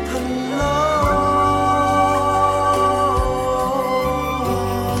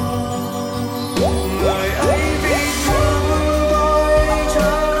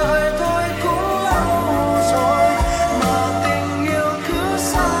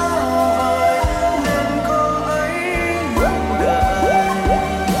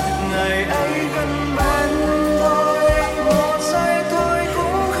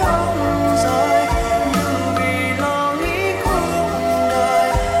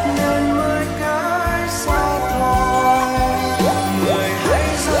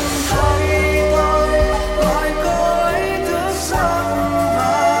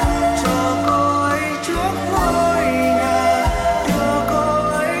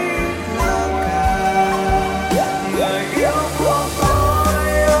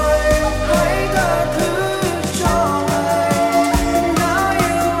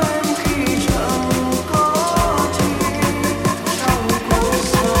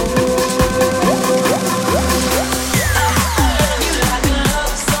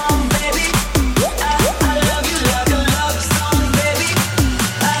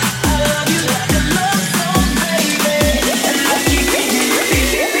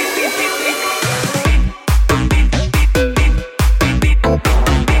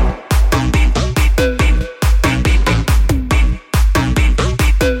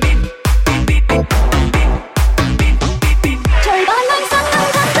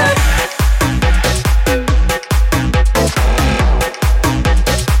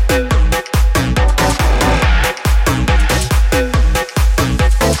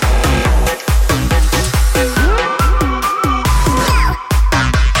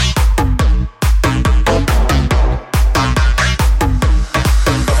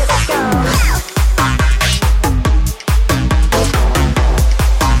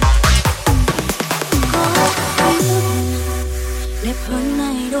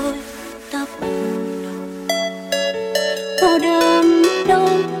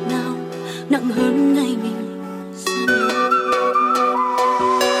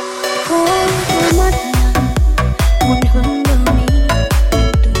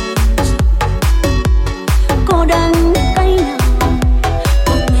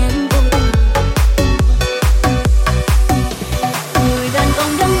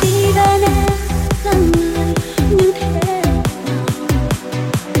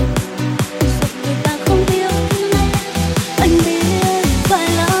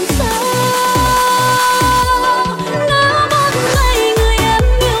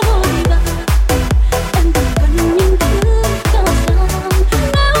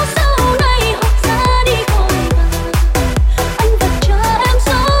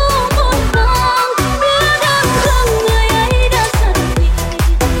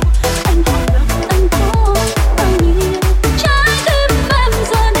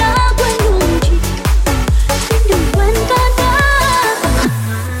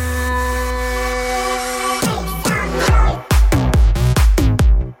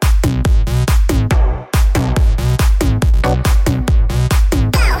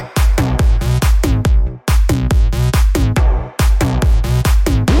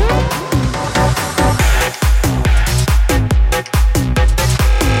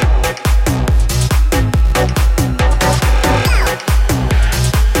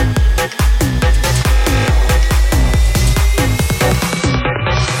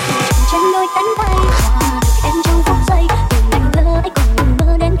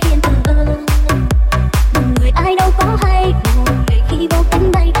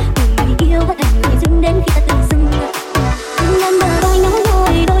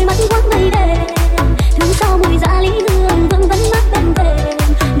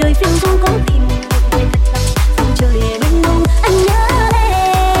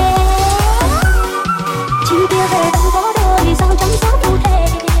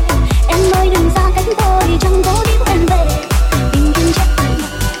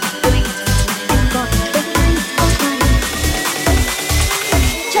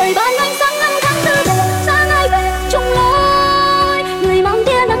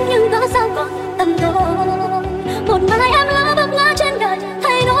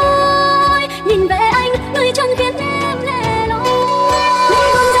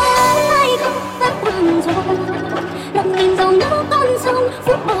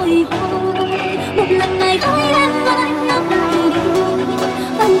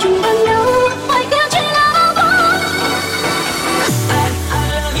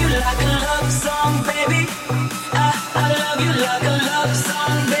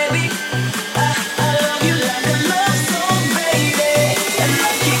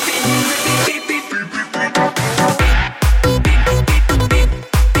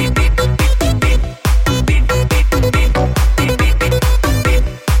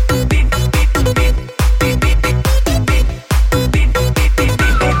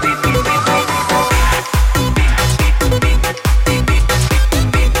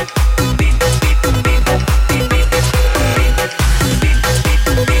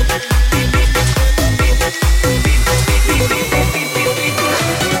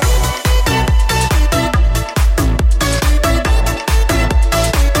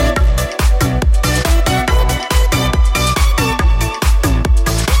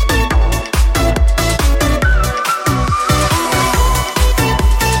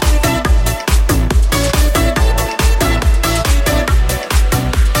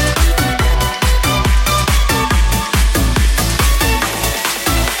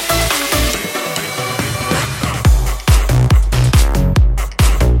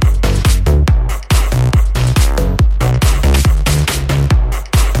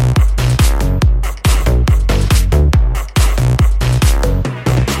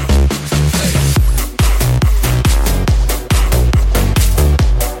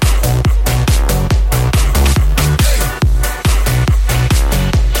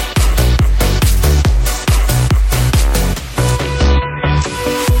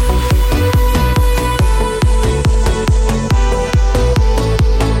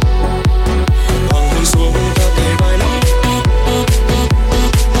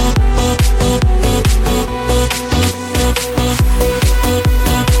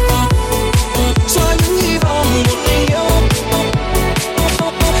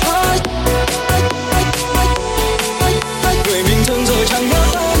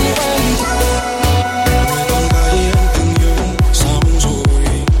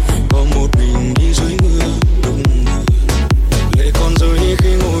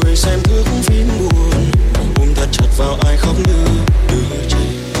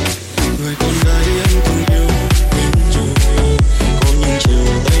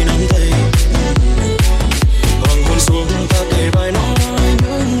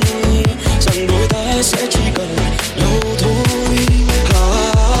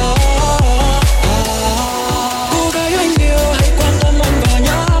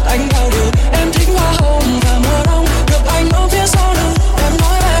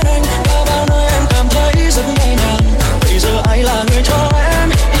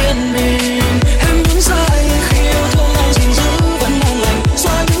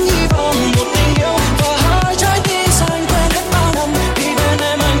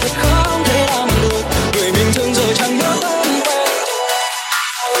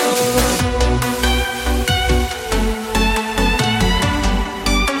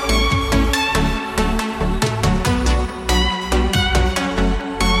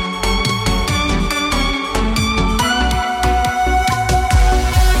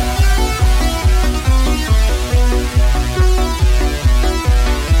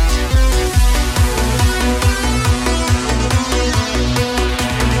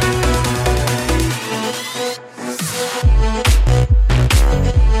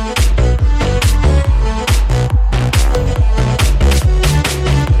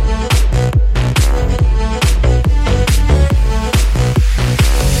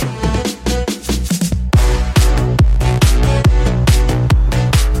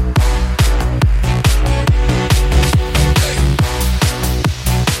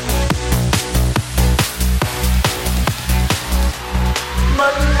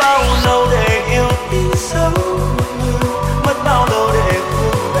 bao lâu để yêu tin sâu, mất bao lâu để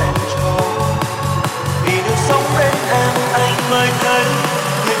thương vẹn tròn. Vì được sống bên em anh mới thấy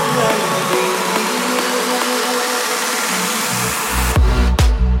những ngày mình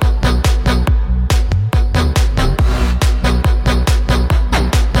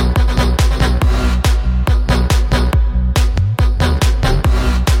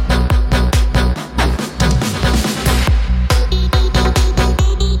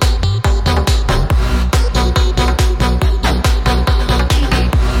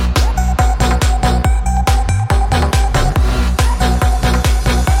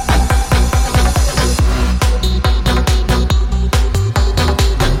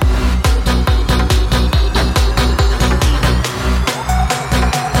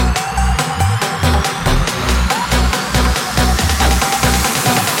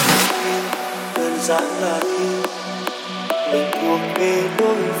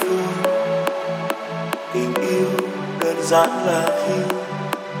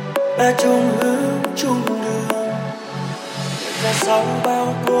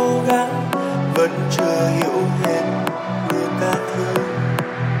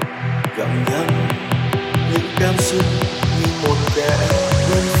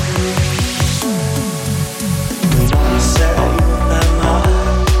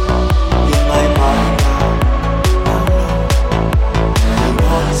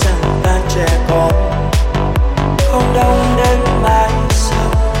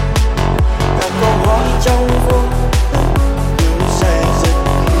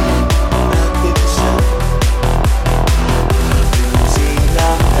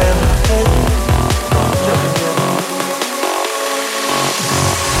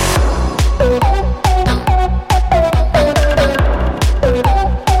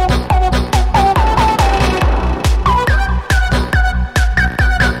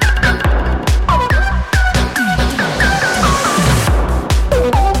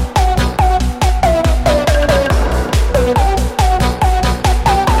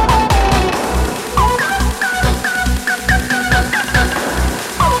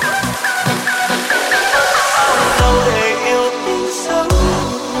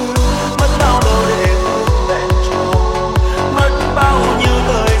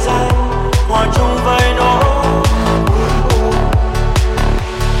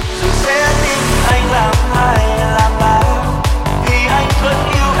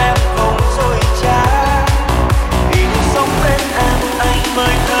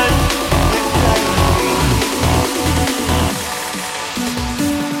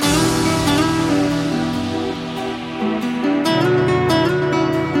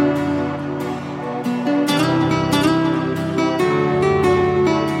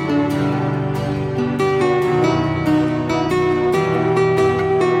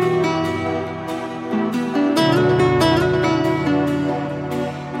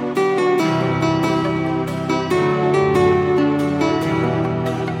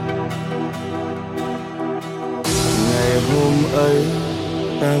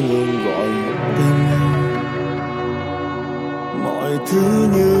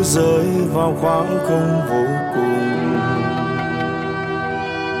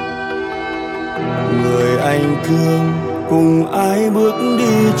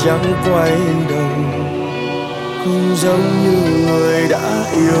chẳng quay đầu, không giống như người đã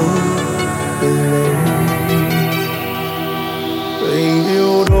yêu từ lâu. Tình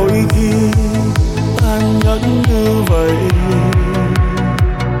yêu đôi khi tàn nhẫn như vậy,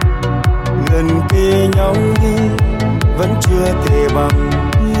 gần kề nhau nhưng vẫn chưa thể bằng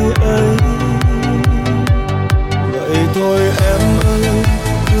như ấy. Vậy thôi em ơi,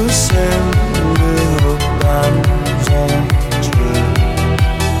 cứ xem như hợp tan ra trời,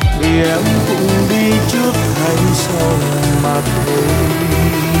 vì em cũng đi trước hay sau mà thôi.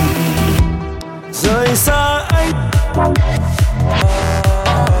 Rời xa anh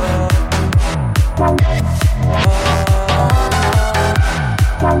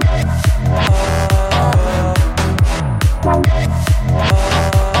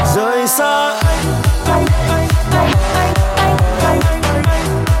rời xa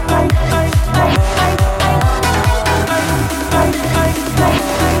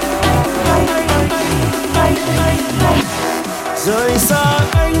rời xa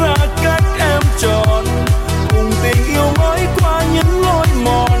anh là cách em chọn cùng tình yêu mới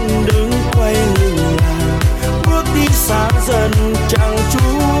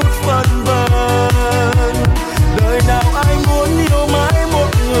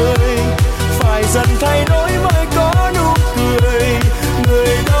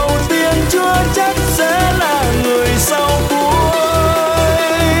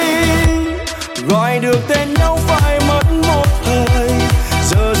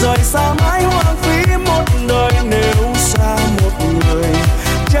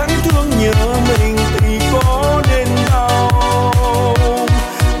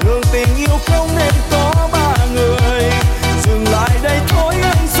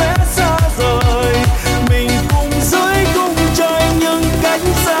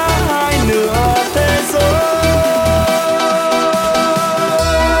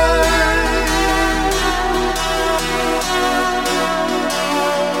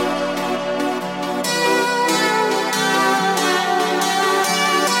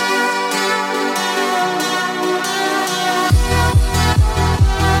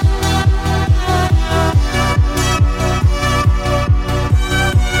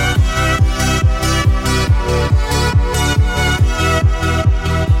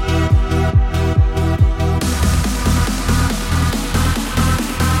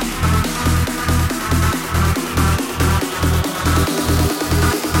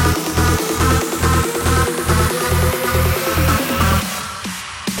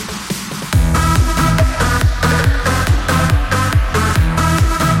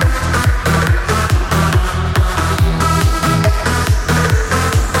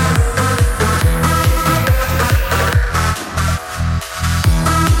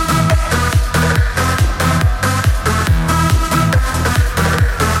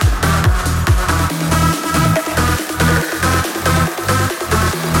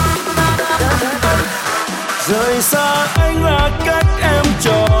anh là cách em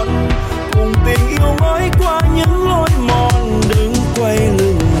chọn, cùng tình yêu mới qua những lối mòn. Đừng quay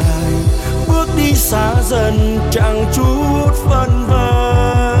lưng lại, bước đi xa dần chẳng chút phân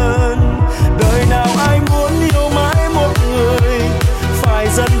vân. Đời nào ai muốn yêu mãi một người, phải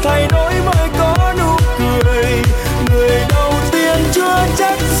dần thay đổi mới có nụ cười. Người đầu tiên chưa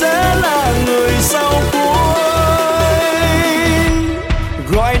chắc sẽ là người sau cuối.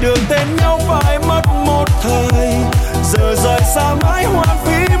 Gọi đường tên nhau phải mất một thời, giờ rời xa mãi hoang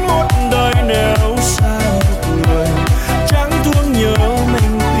phí một đời. Nếu xa một người chẳng thương nhớ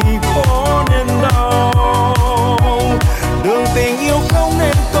mình thì khó nên đau. Đường tình yêu không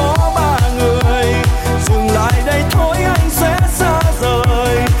nên có ba người, dừng lại đây thôi anh sẽ xa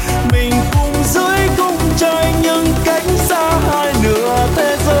rời. Mình cùng dưới cùng trời nhưng cách xa hai nửa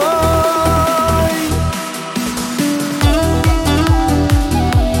thế giới.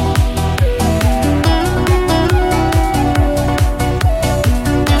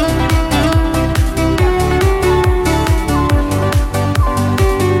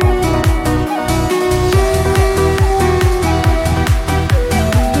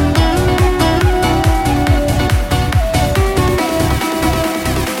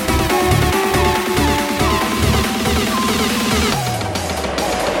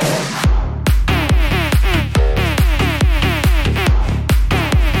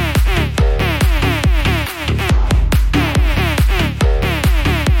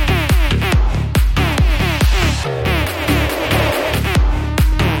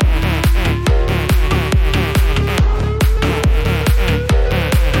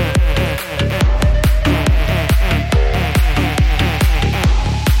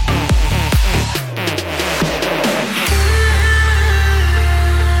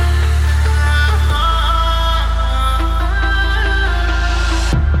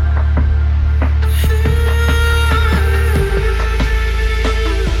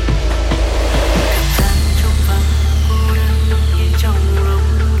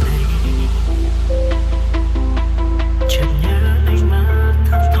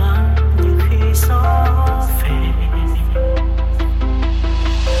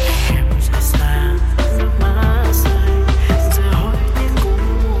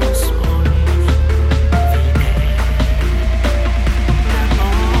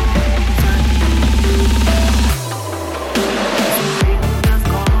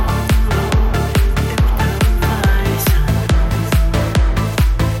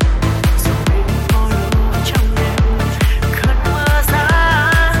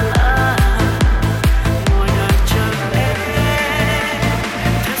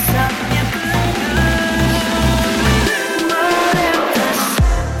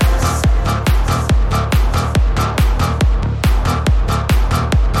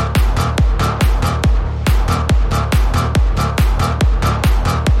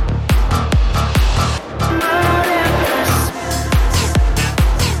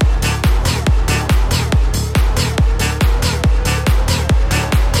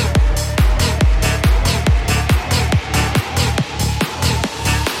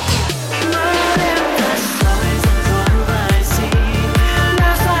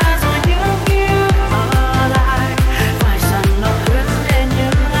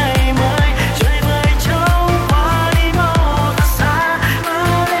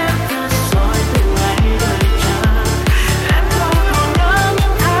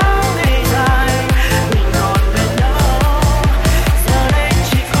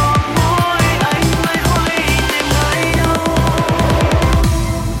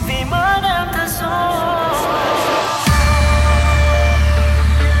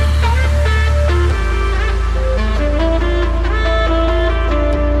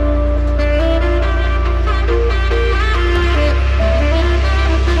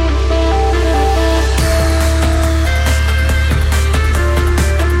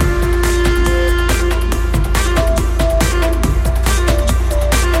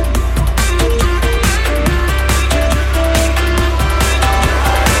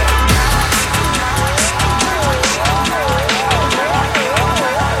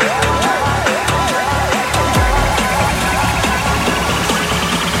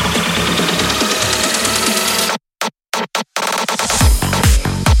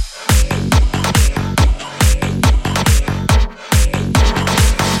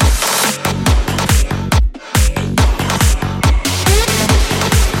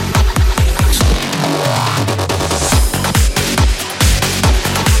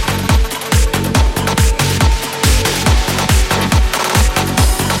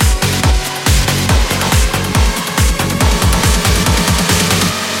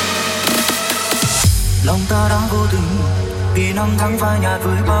 ta đã vô tình vì năm tháng phai nhạt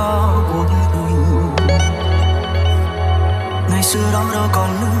với bao cuộc tình. Ngày xưa đó đâu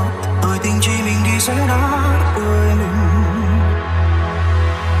còn nữa, tôi tình chỉ mình thì sẽ đã ơi mình.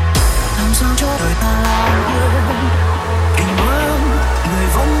 Làm sao cho đời ta làm quên tình em, người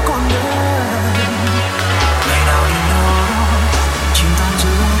vẫn còn nhớ. Ngày nào đi đâu đó chìm tan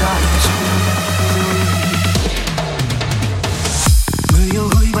giữa đại dương. Người yêu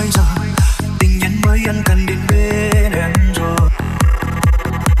ơi bây giờ tình nhân mới ân cần đến bên em rồi,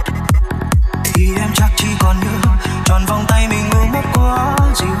 thì em chắc chỉ còn nhớ tròn vòng tay mình ôm ấp quá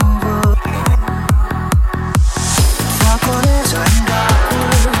dịu vơi. Và có lẽ giờ anh đã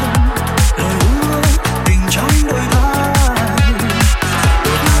quên lời hứa tình trong đôi ta,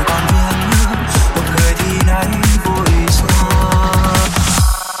 đôi người còn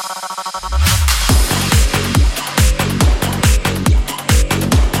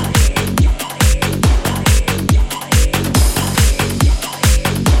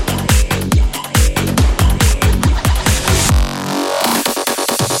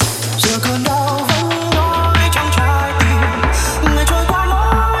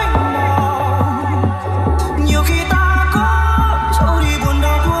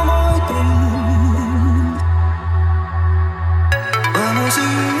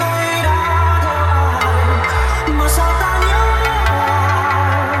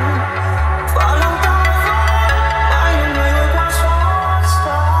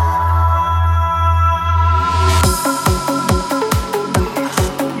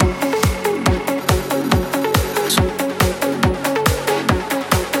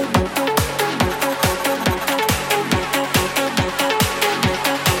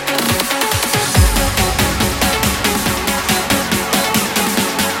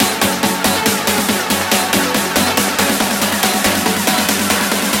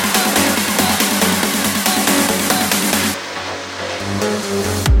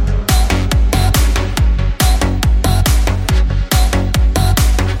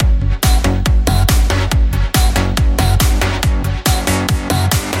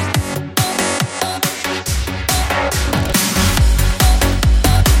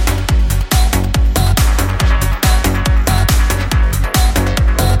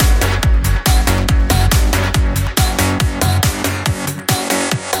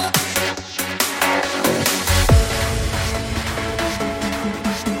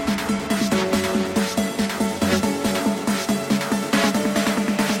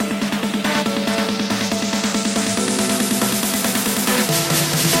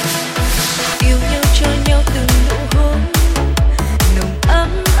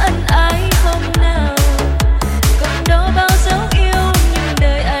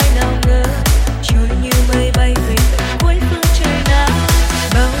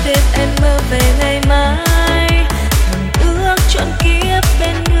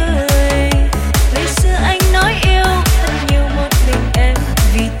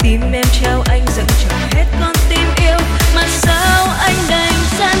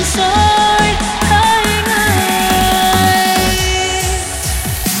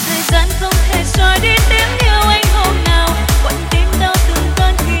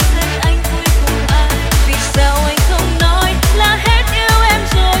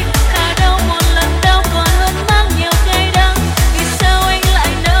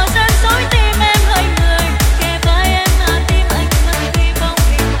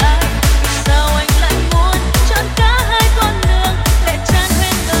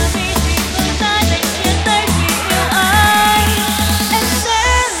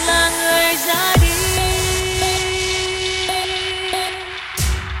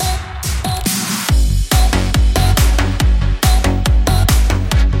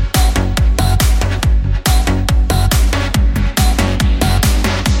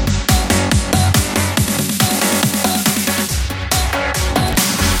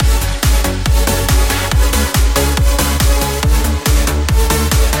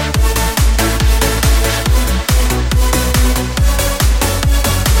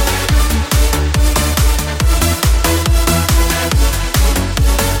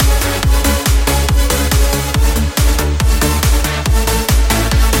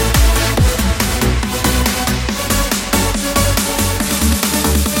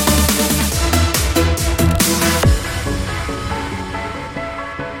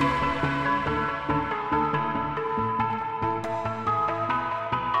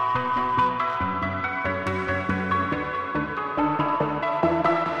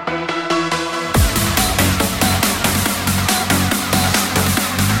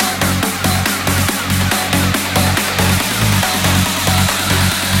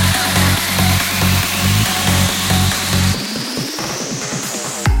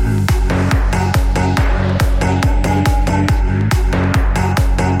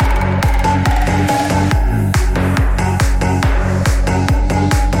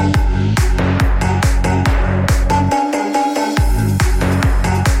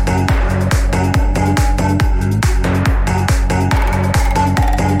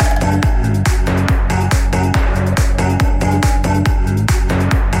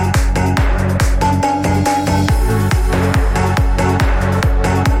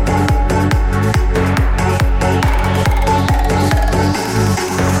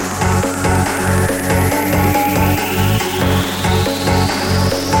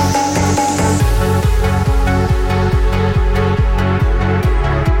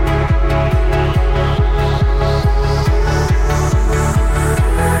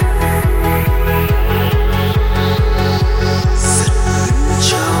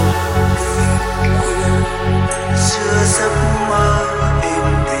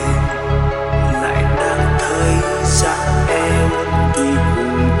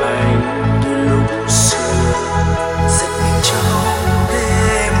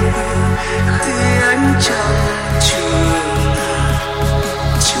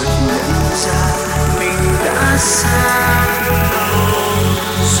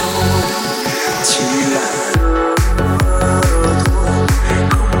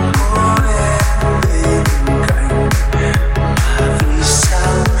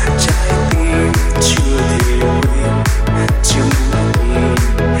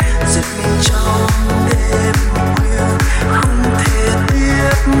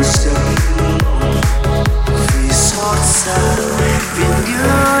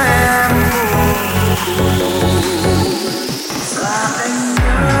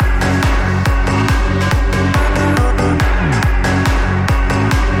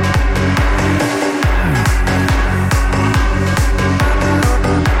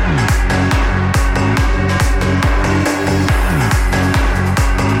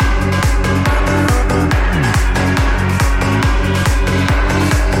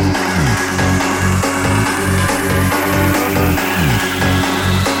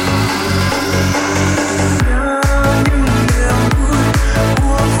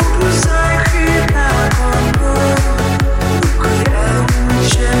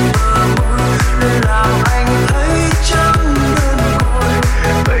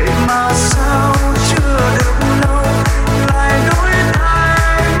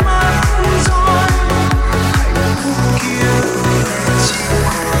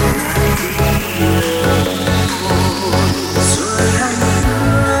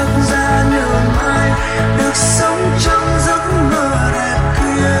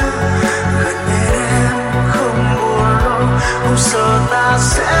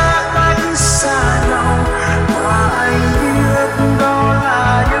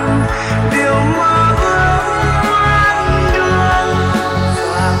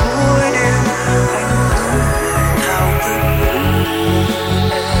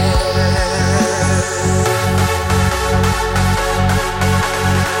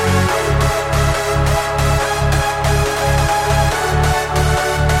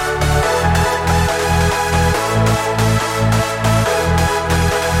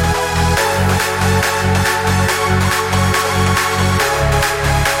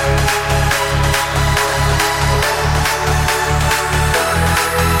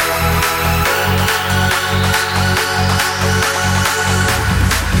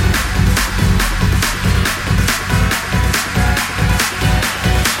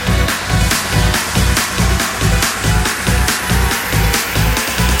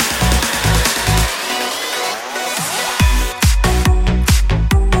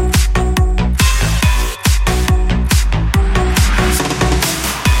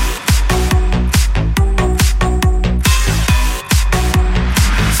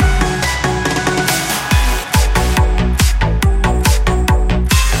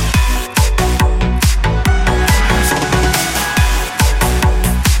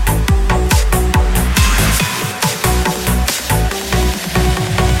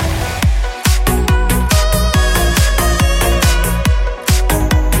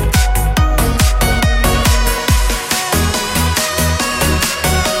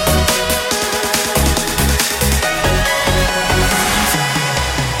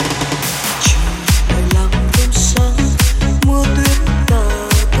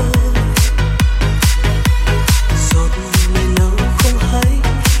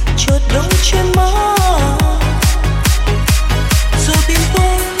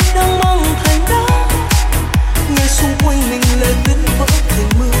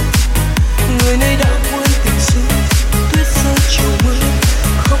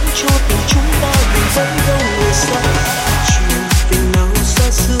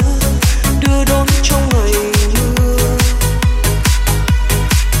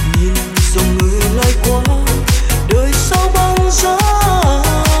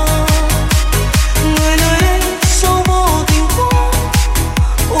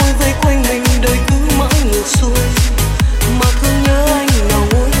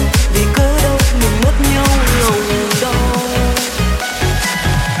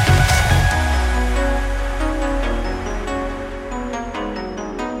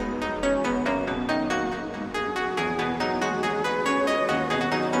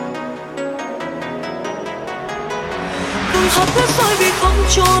thật biết rồi vì không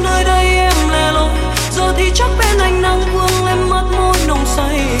cho nơi đây em lẻ loi. Giờ thì chắc bên anh nắng vương lên mắt môi nồng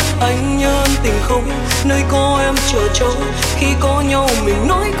say. Anh nhớ ân tình không nơi có em chờ trông. Khi có nhau mình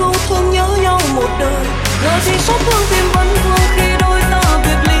nói câu thương nhớ nhau một đời. Giờ thì xót thương tim vẫn vương khi đôi ta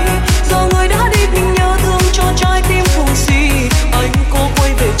biệt ly. Giờ người đã đi mình nhớ thương cho trái tim cuồng si. Anh có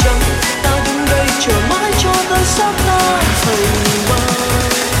quay về chăng ta đứng đây chờ mãi cho thân xác ta thành bay.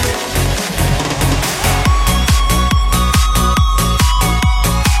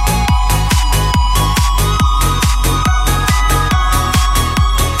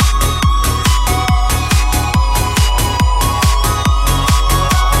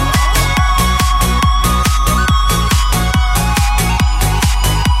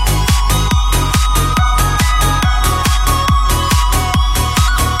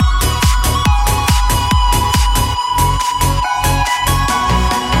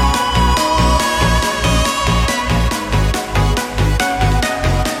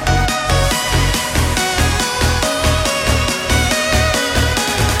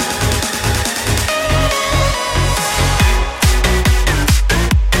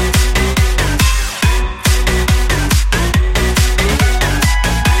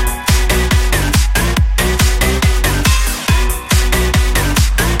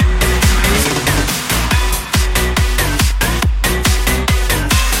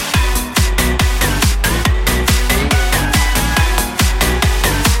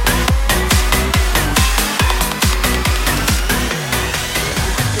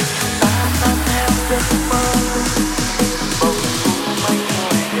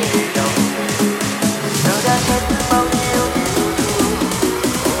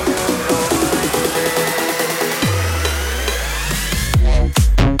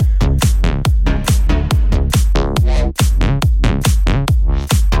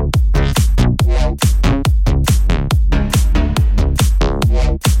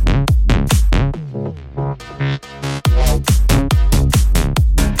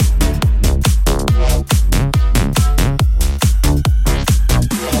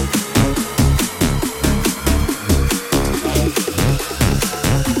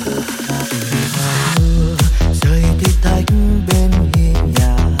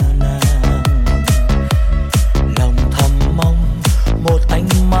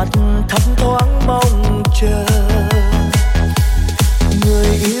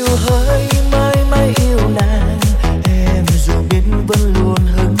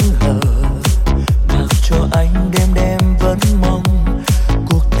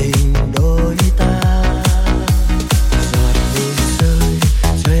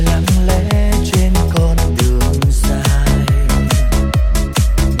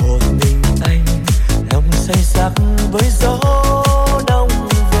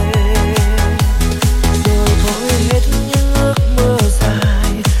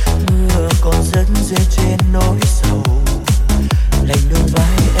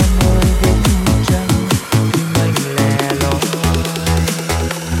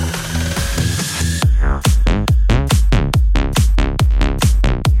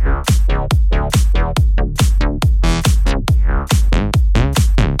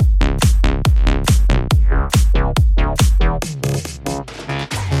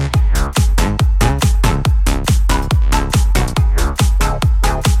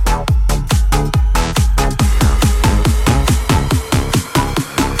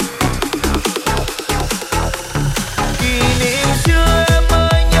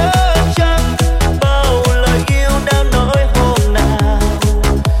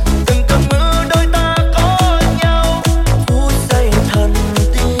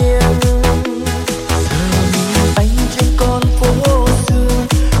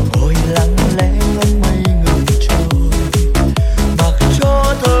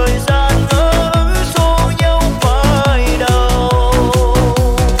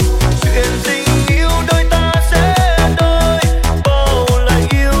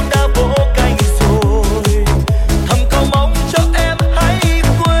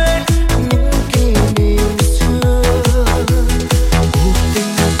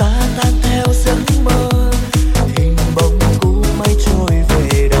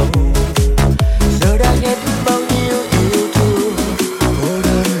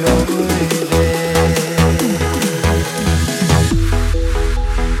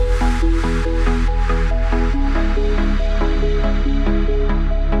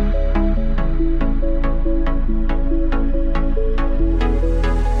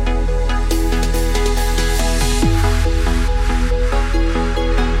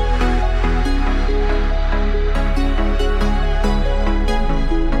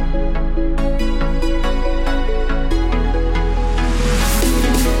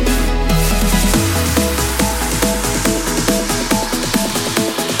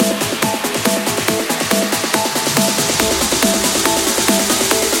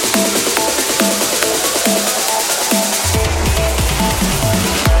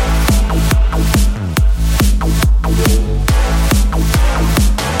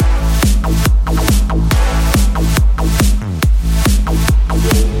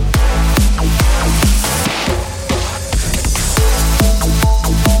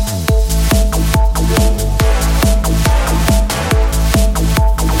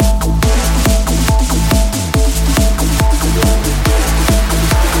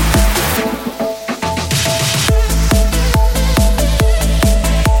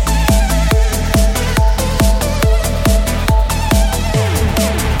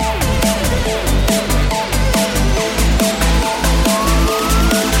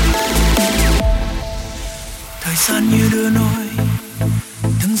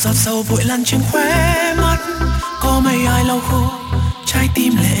 vội lăn trên khóe mắt. Có mấy ai lau khô trái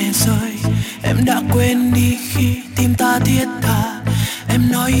tim lệ rơi. Em đã quên đi khi tim ta thiết tha.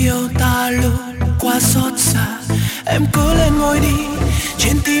 Em nói yêu ta lúc quá xót xa. Em cứ lên ngồi đi,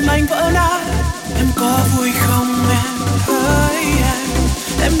 trên tim anh vỡ nát. Em có vui không em hỡi em.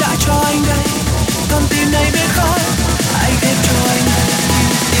 Em đã cho anh đây, con tim này biết khóc. Hãy ghép cho anh đây,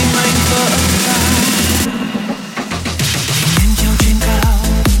 tim anh vỡ tan. Em treo trên cao,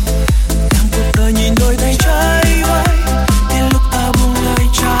 đang cuộc đời nhìn đôi tay trái vơi. Đến lúc ta buông lời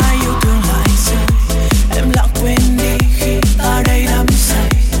trái yêu thương lại rơi. Em lãng quên đi khi ta đây đắm say.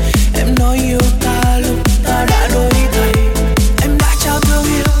 Em nói yêu ta lúc ta đã đổi thay. Em đã trao thương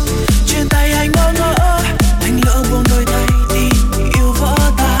yêu trên tay anh ngỡ ngỡ. Anh lỡ buông đôi tay thì yêu vỡ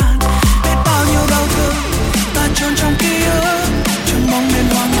tan. Biết bao nhiêu đau thương ta trôn trong ký ức. Trong mong nên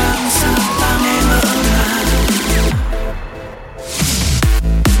hoang mang sao ta nghe ngỡ ngàng.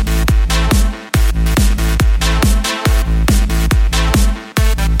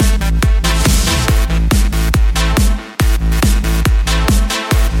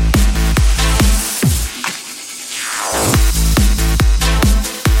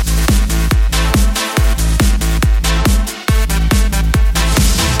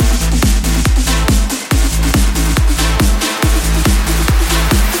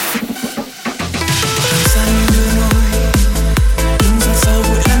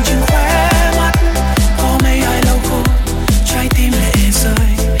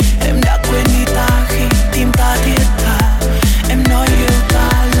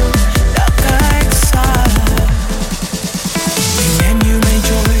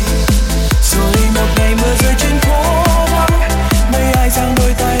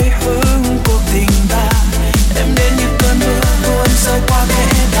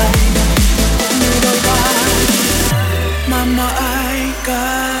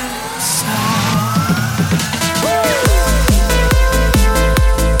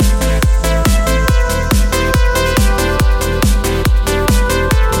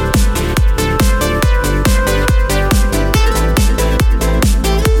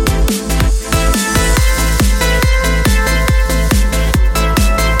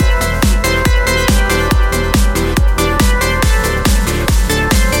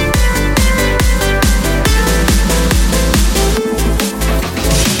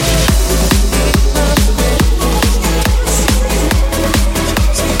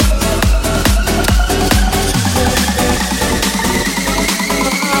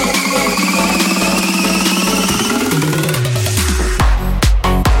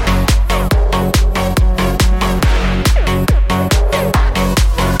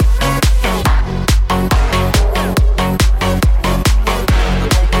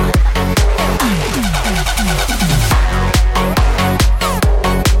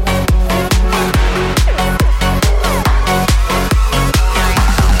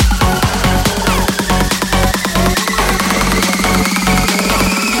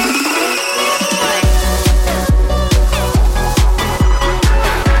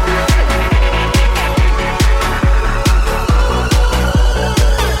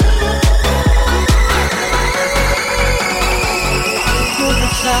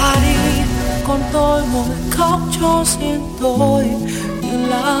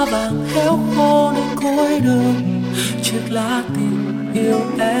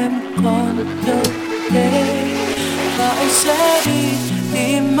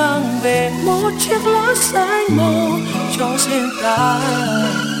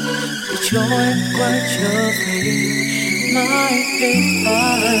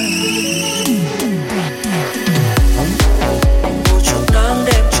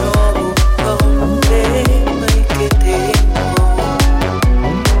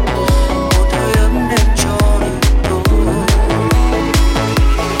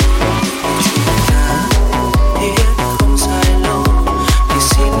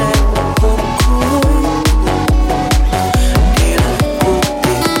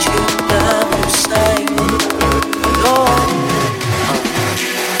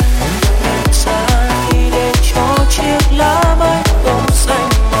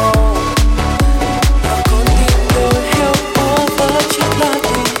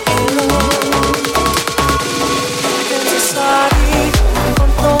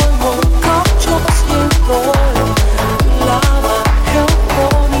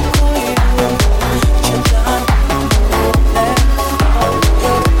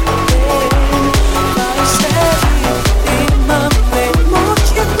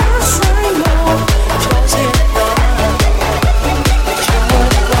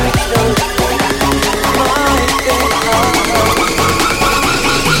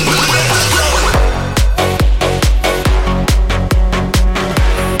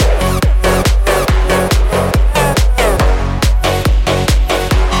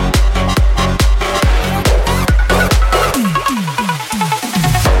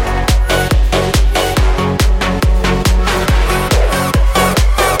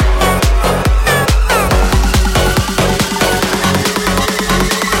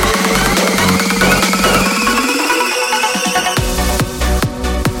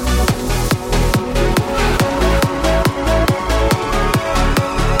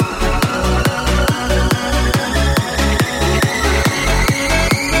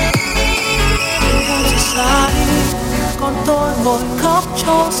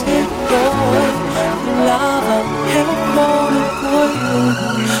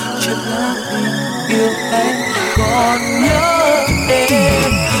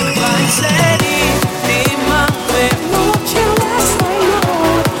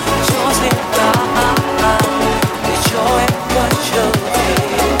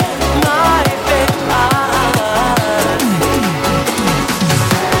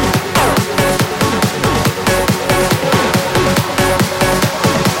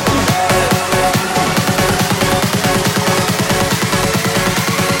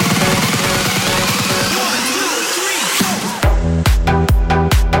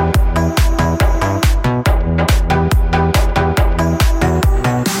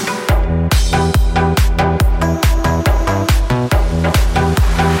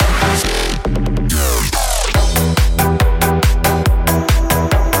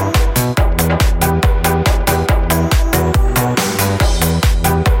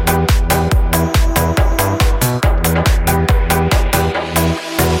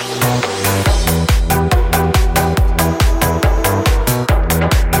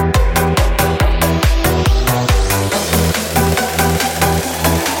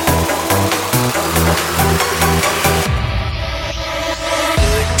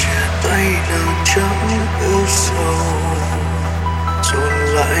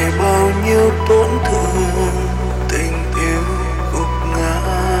 tổn thương, tình yêu gục ngã.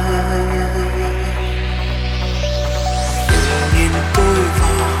 Nhìn tôi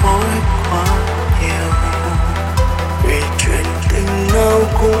và hỏi quá nhiều, vì chuyện tình nào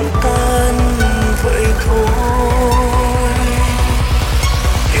cũng tan vậy thôi.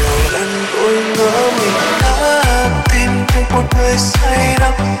 Nhiều lần tôi ngỡ mình đã tìm được một người say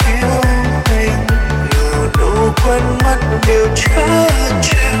đắm yêu mình, ngờ đâu quên mất điều trớ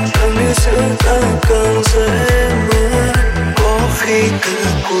trêu, càng níu giữ ta càng dễ mất. Có khi từ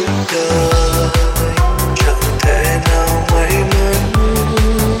cuộc đời chẳng thể nào may mắn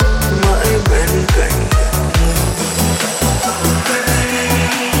mãi bên cạnh người.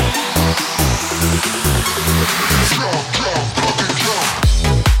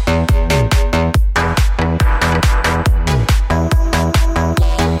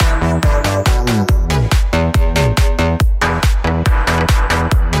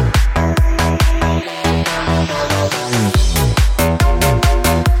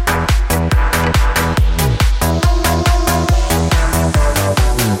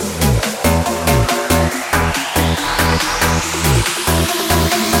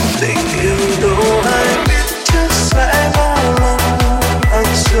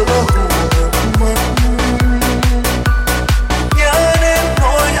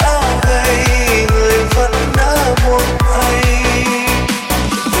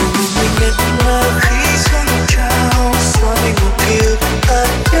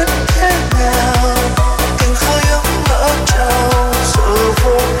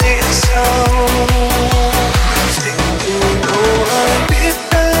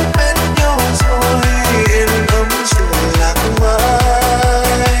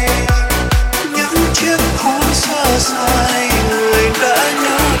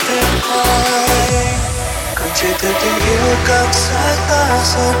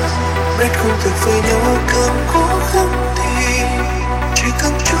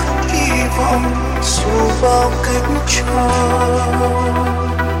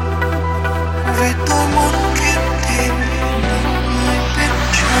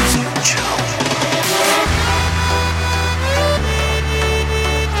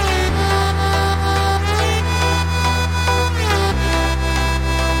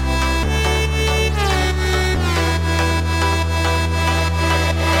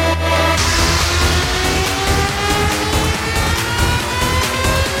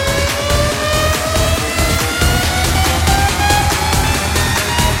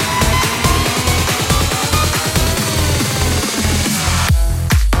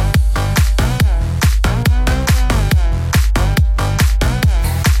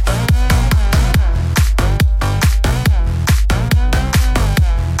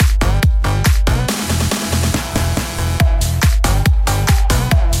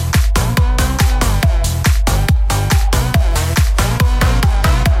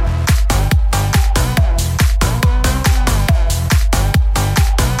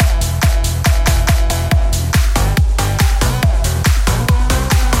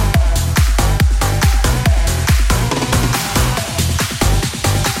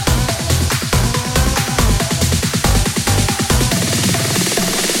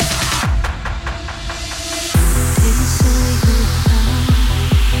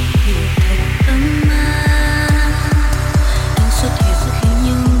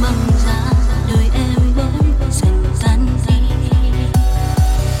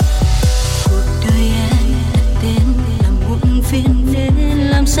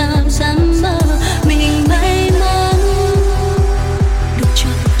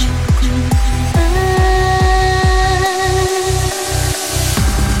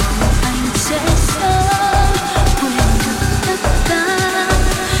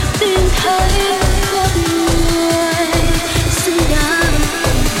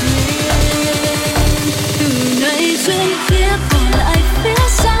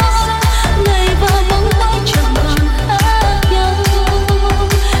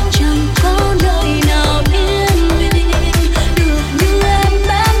 Chẳng có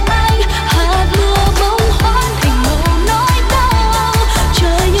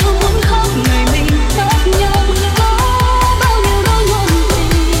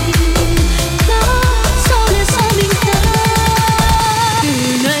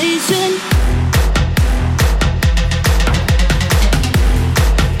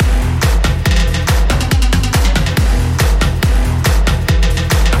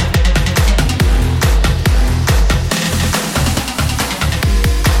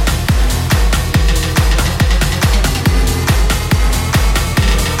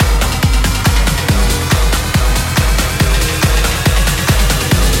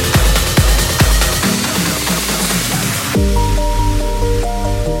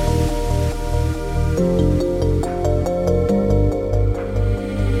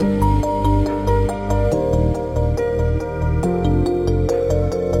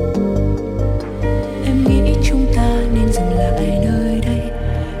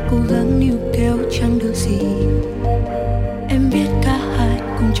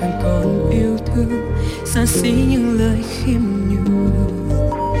xa xỉ những lời khiêm nhường.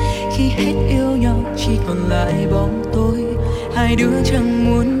 Khi hết yêu nhau chỉ còn lại bóng tối, hai đứa chẳng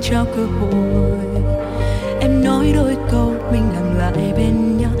muốn trao cơ hội. Em nói đôi câu mình làm lại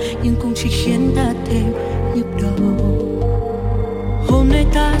bên nhau, nhưng cũng chỉ khiến ta thêm nhức đầu. Hôm nay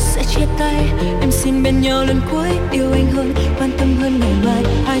ta sẽ chia tay, em xin bên nhau lần cuối. Yêu anh hơn, quan tâm hơn ngày mai,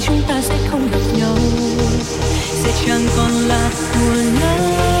 hai chúng ta sẽ không gặp nhau, sẽ chẳng còn là mùa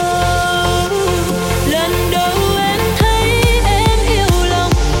nắng. Lần đầu em thấy em yêu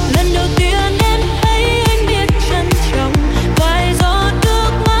lòng, lần đầu tiên em thấy anh biết trân trọng. Vài giọt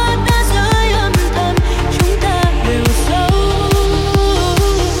nước mắt đã rơi âm thầm, chúng ta đều sâu.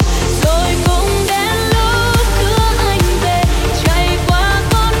 Rồi cũng đến lúc đưa anh về, chạy qua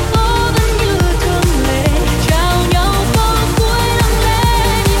con phố vẫn như thường lệ, chào nhau câu cuối lặng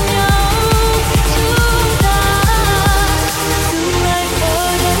lẽ nhìn nhau. Chúng ta dừng lại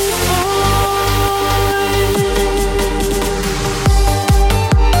ở đây thôi.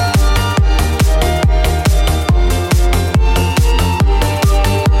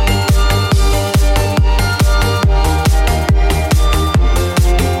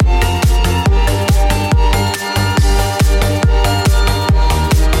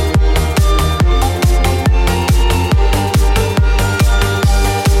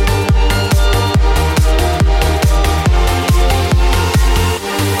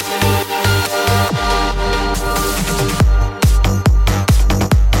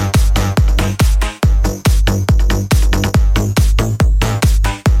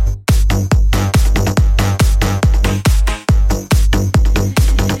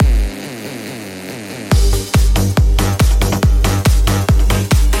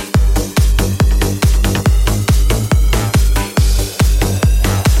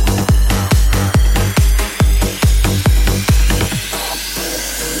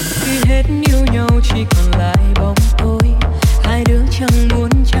 Khi hết yêu nhau chỉ còn lại bóng tối, hai đứa chẳng muốn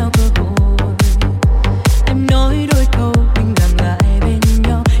trao cơ hội. Em nói đôi câu mình làm lại bên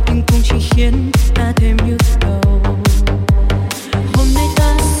nhau, nhưng cũng chỉ khiến ta thêm nhức đầu. Hôm nay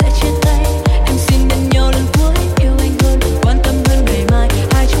ta sẽ chia tay, em xin bên nhau lần cuối. Yêu anh hơn, quan tâm hơn ngày mai,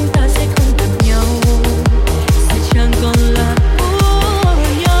 hai chúng ta sẽ không gặp nhau, sẽ chẳng còn là của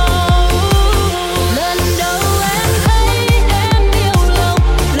nhau. Lần đầu em thấy em yêu lòng,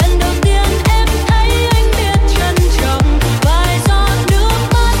 lần đầu tiên em thấy anh biết trân trọng. Vài giọt nước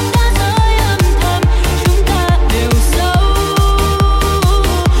mắt đã rơi âm thầm, chúng ta đều sâu.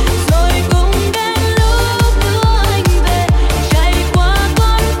 Rồi cũng đến lúc đưa anh về, chạy qua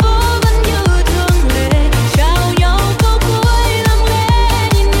con phố vẫn như thường lệ, chào nhau câu cuối lặng lẽ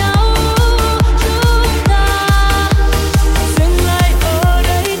nhìn nhau. Chúng ta dừng lại ở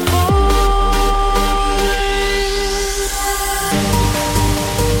đây thôi.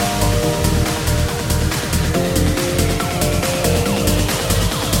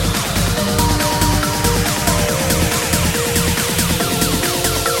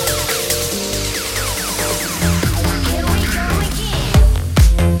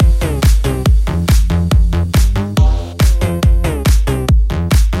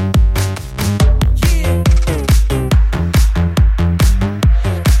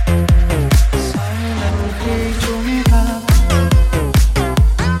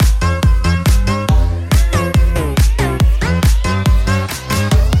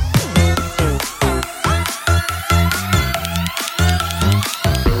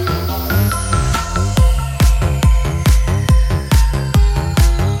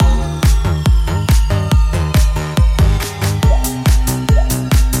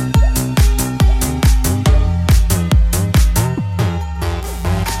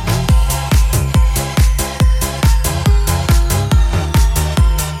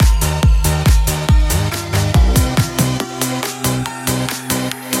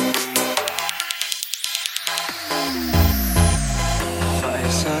 Phải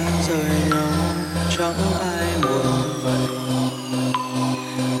xa rời nhau chẳng ai muốn vậy,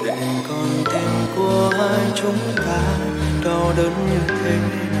 để con tim của hai chúng ta đau đớn như thế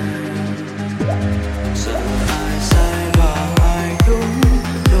này. Giờ ai sai và ai đúng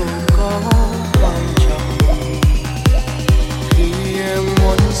đâu có quan trọng, khi em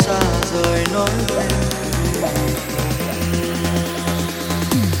muốn xa rời nói về.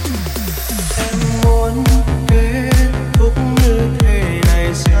 Em muốn kết thúc như thế này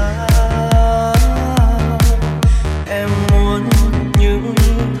sao? Em muốn những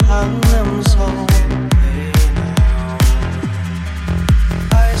tháng năm sau thế nào?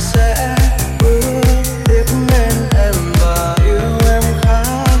 Ai sẽ bước tiếp em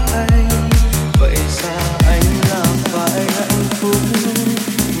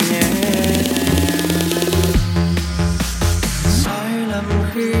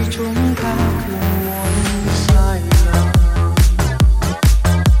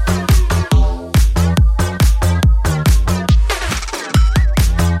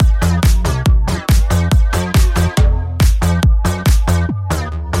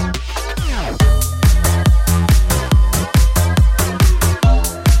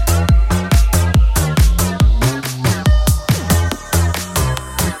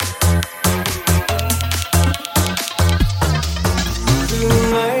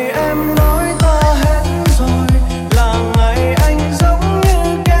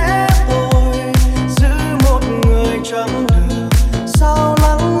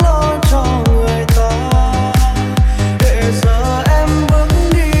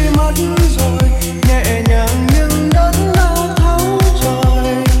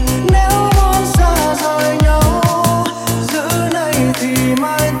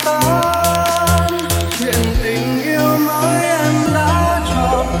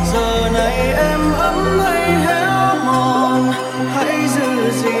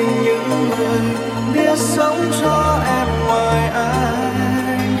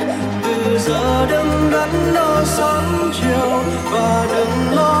đắn đo sáng chiều, và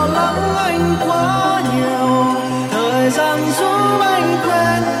đừng lo lắng anh quá nhiều. Thời gian giúp anh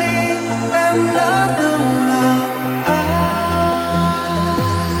quên đi em đã từng là ai.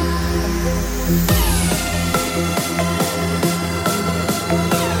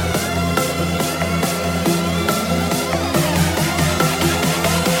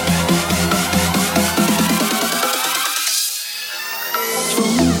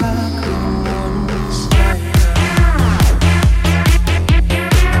 Chúng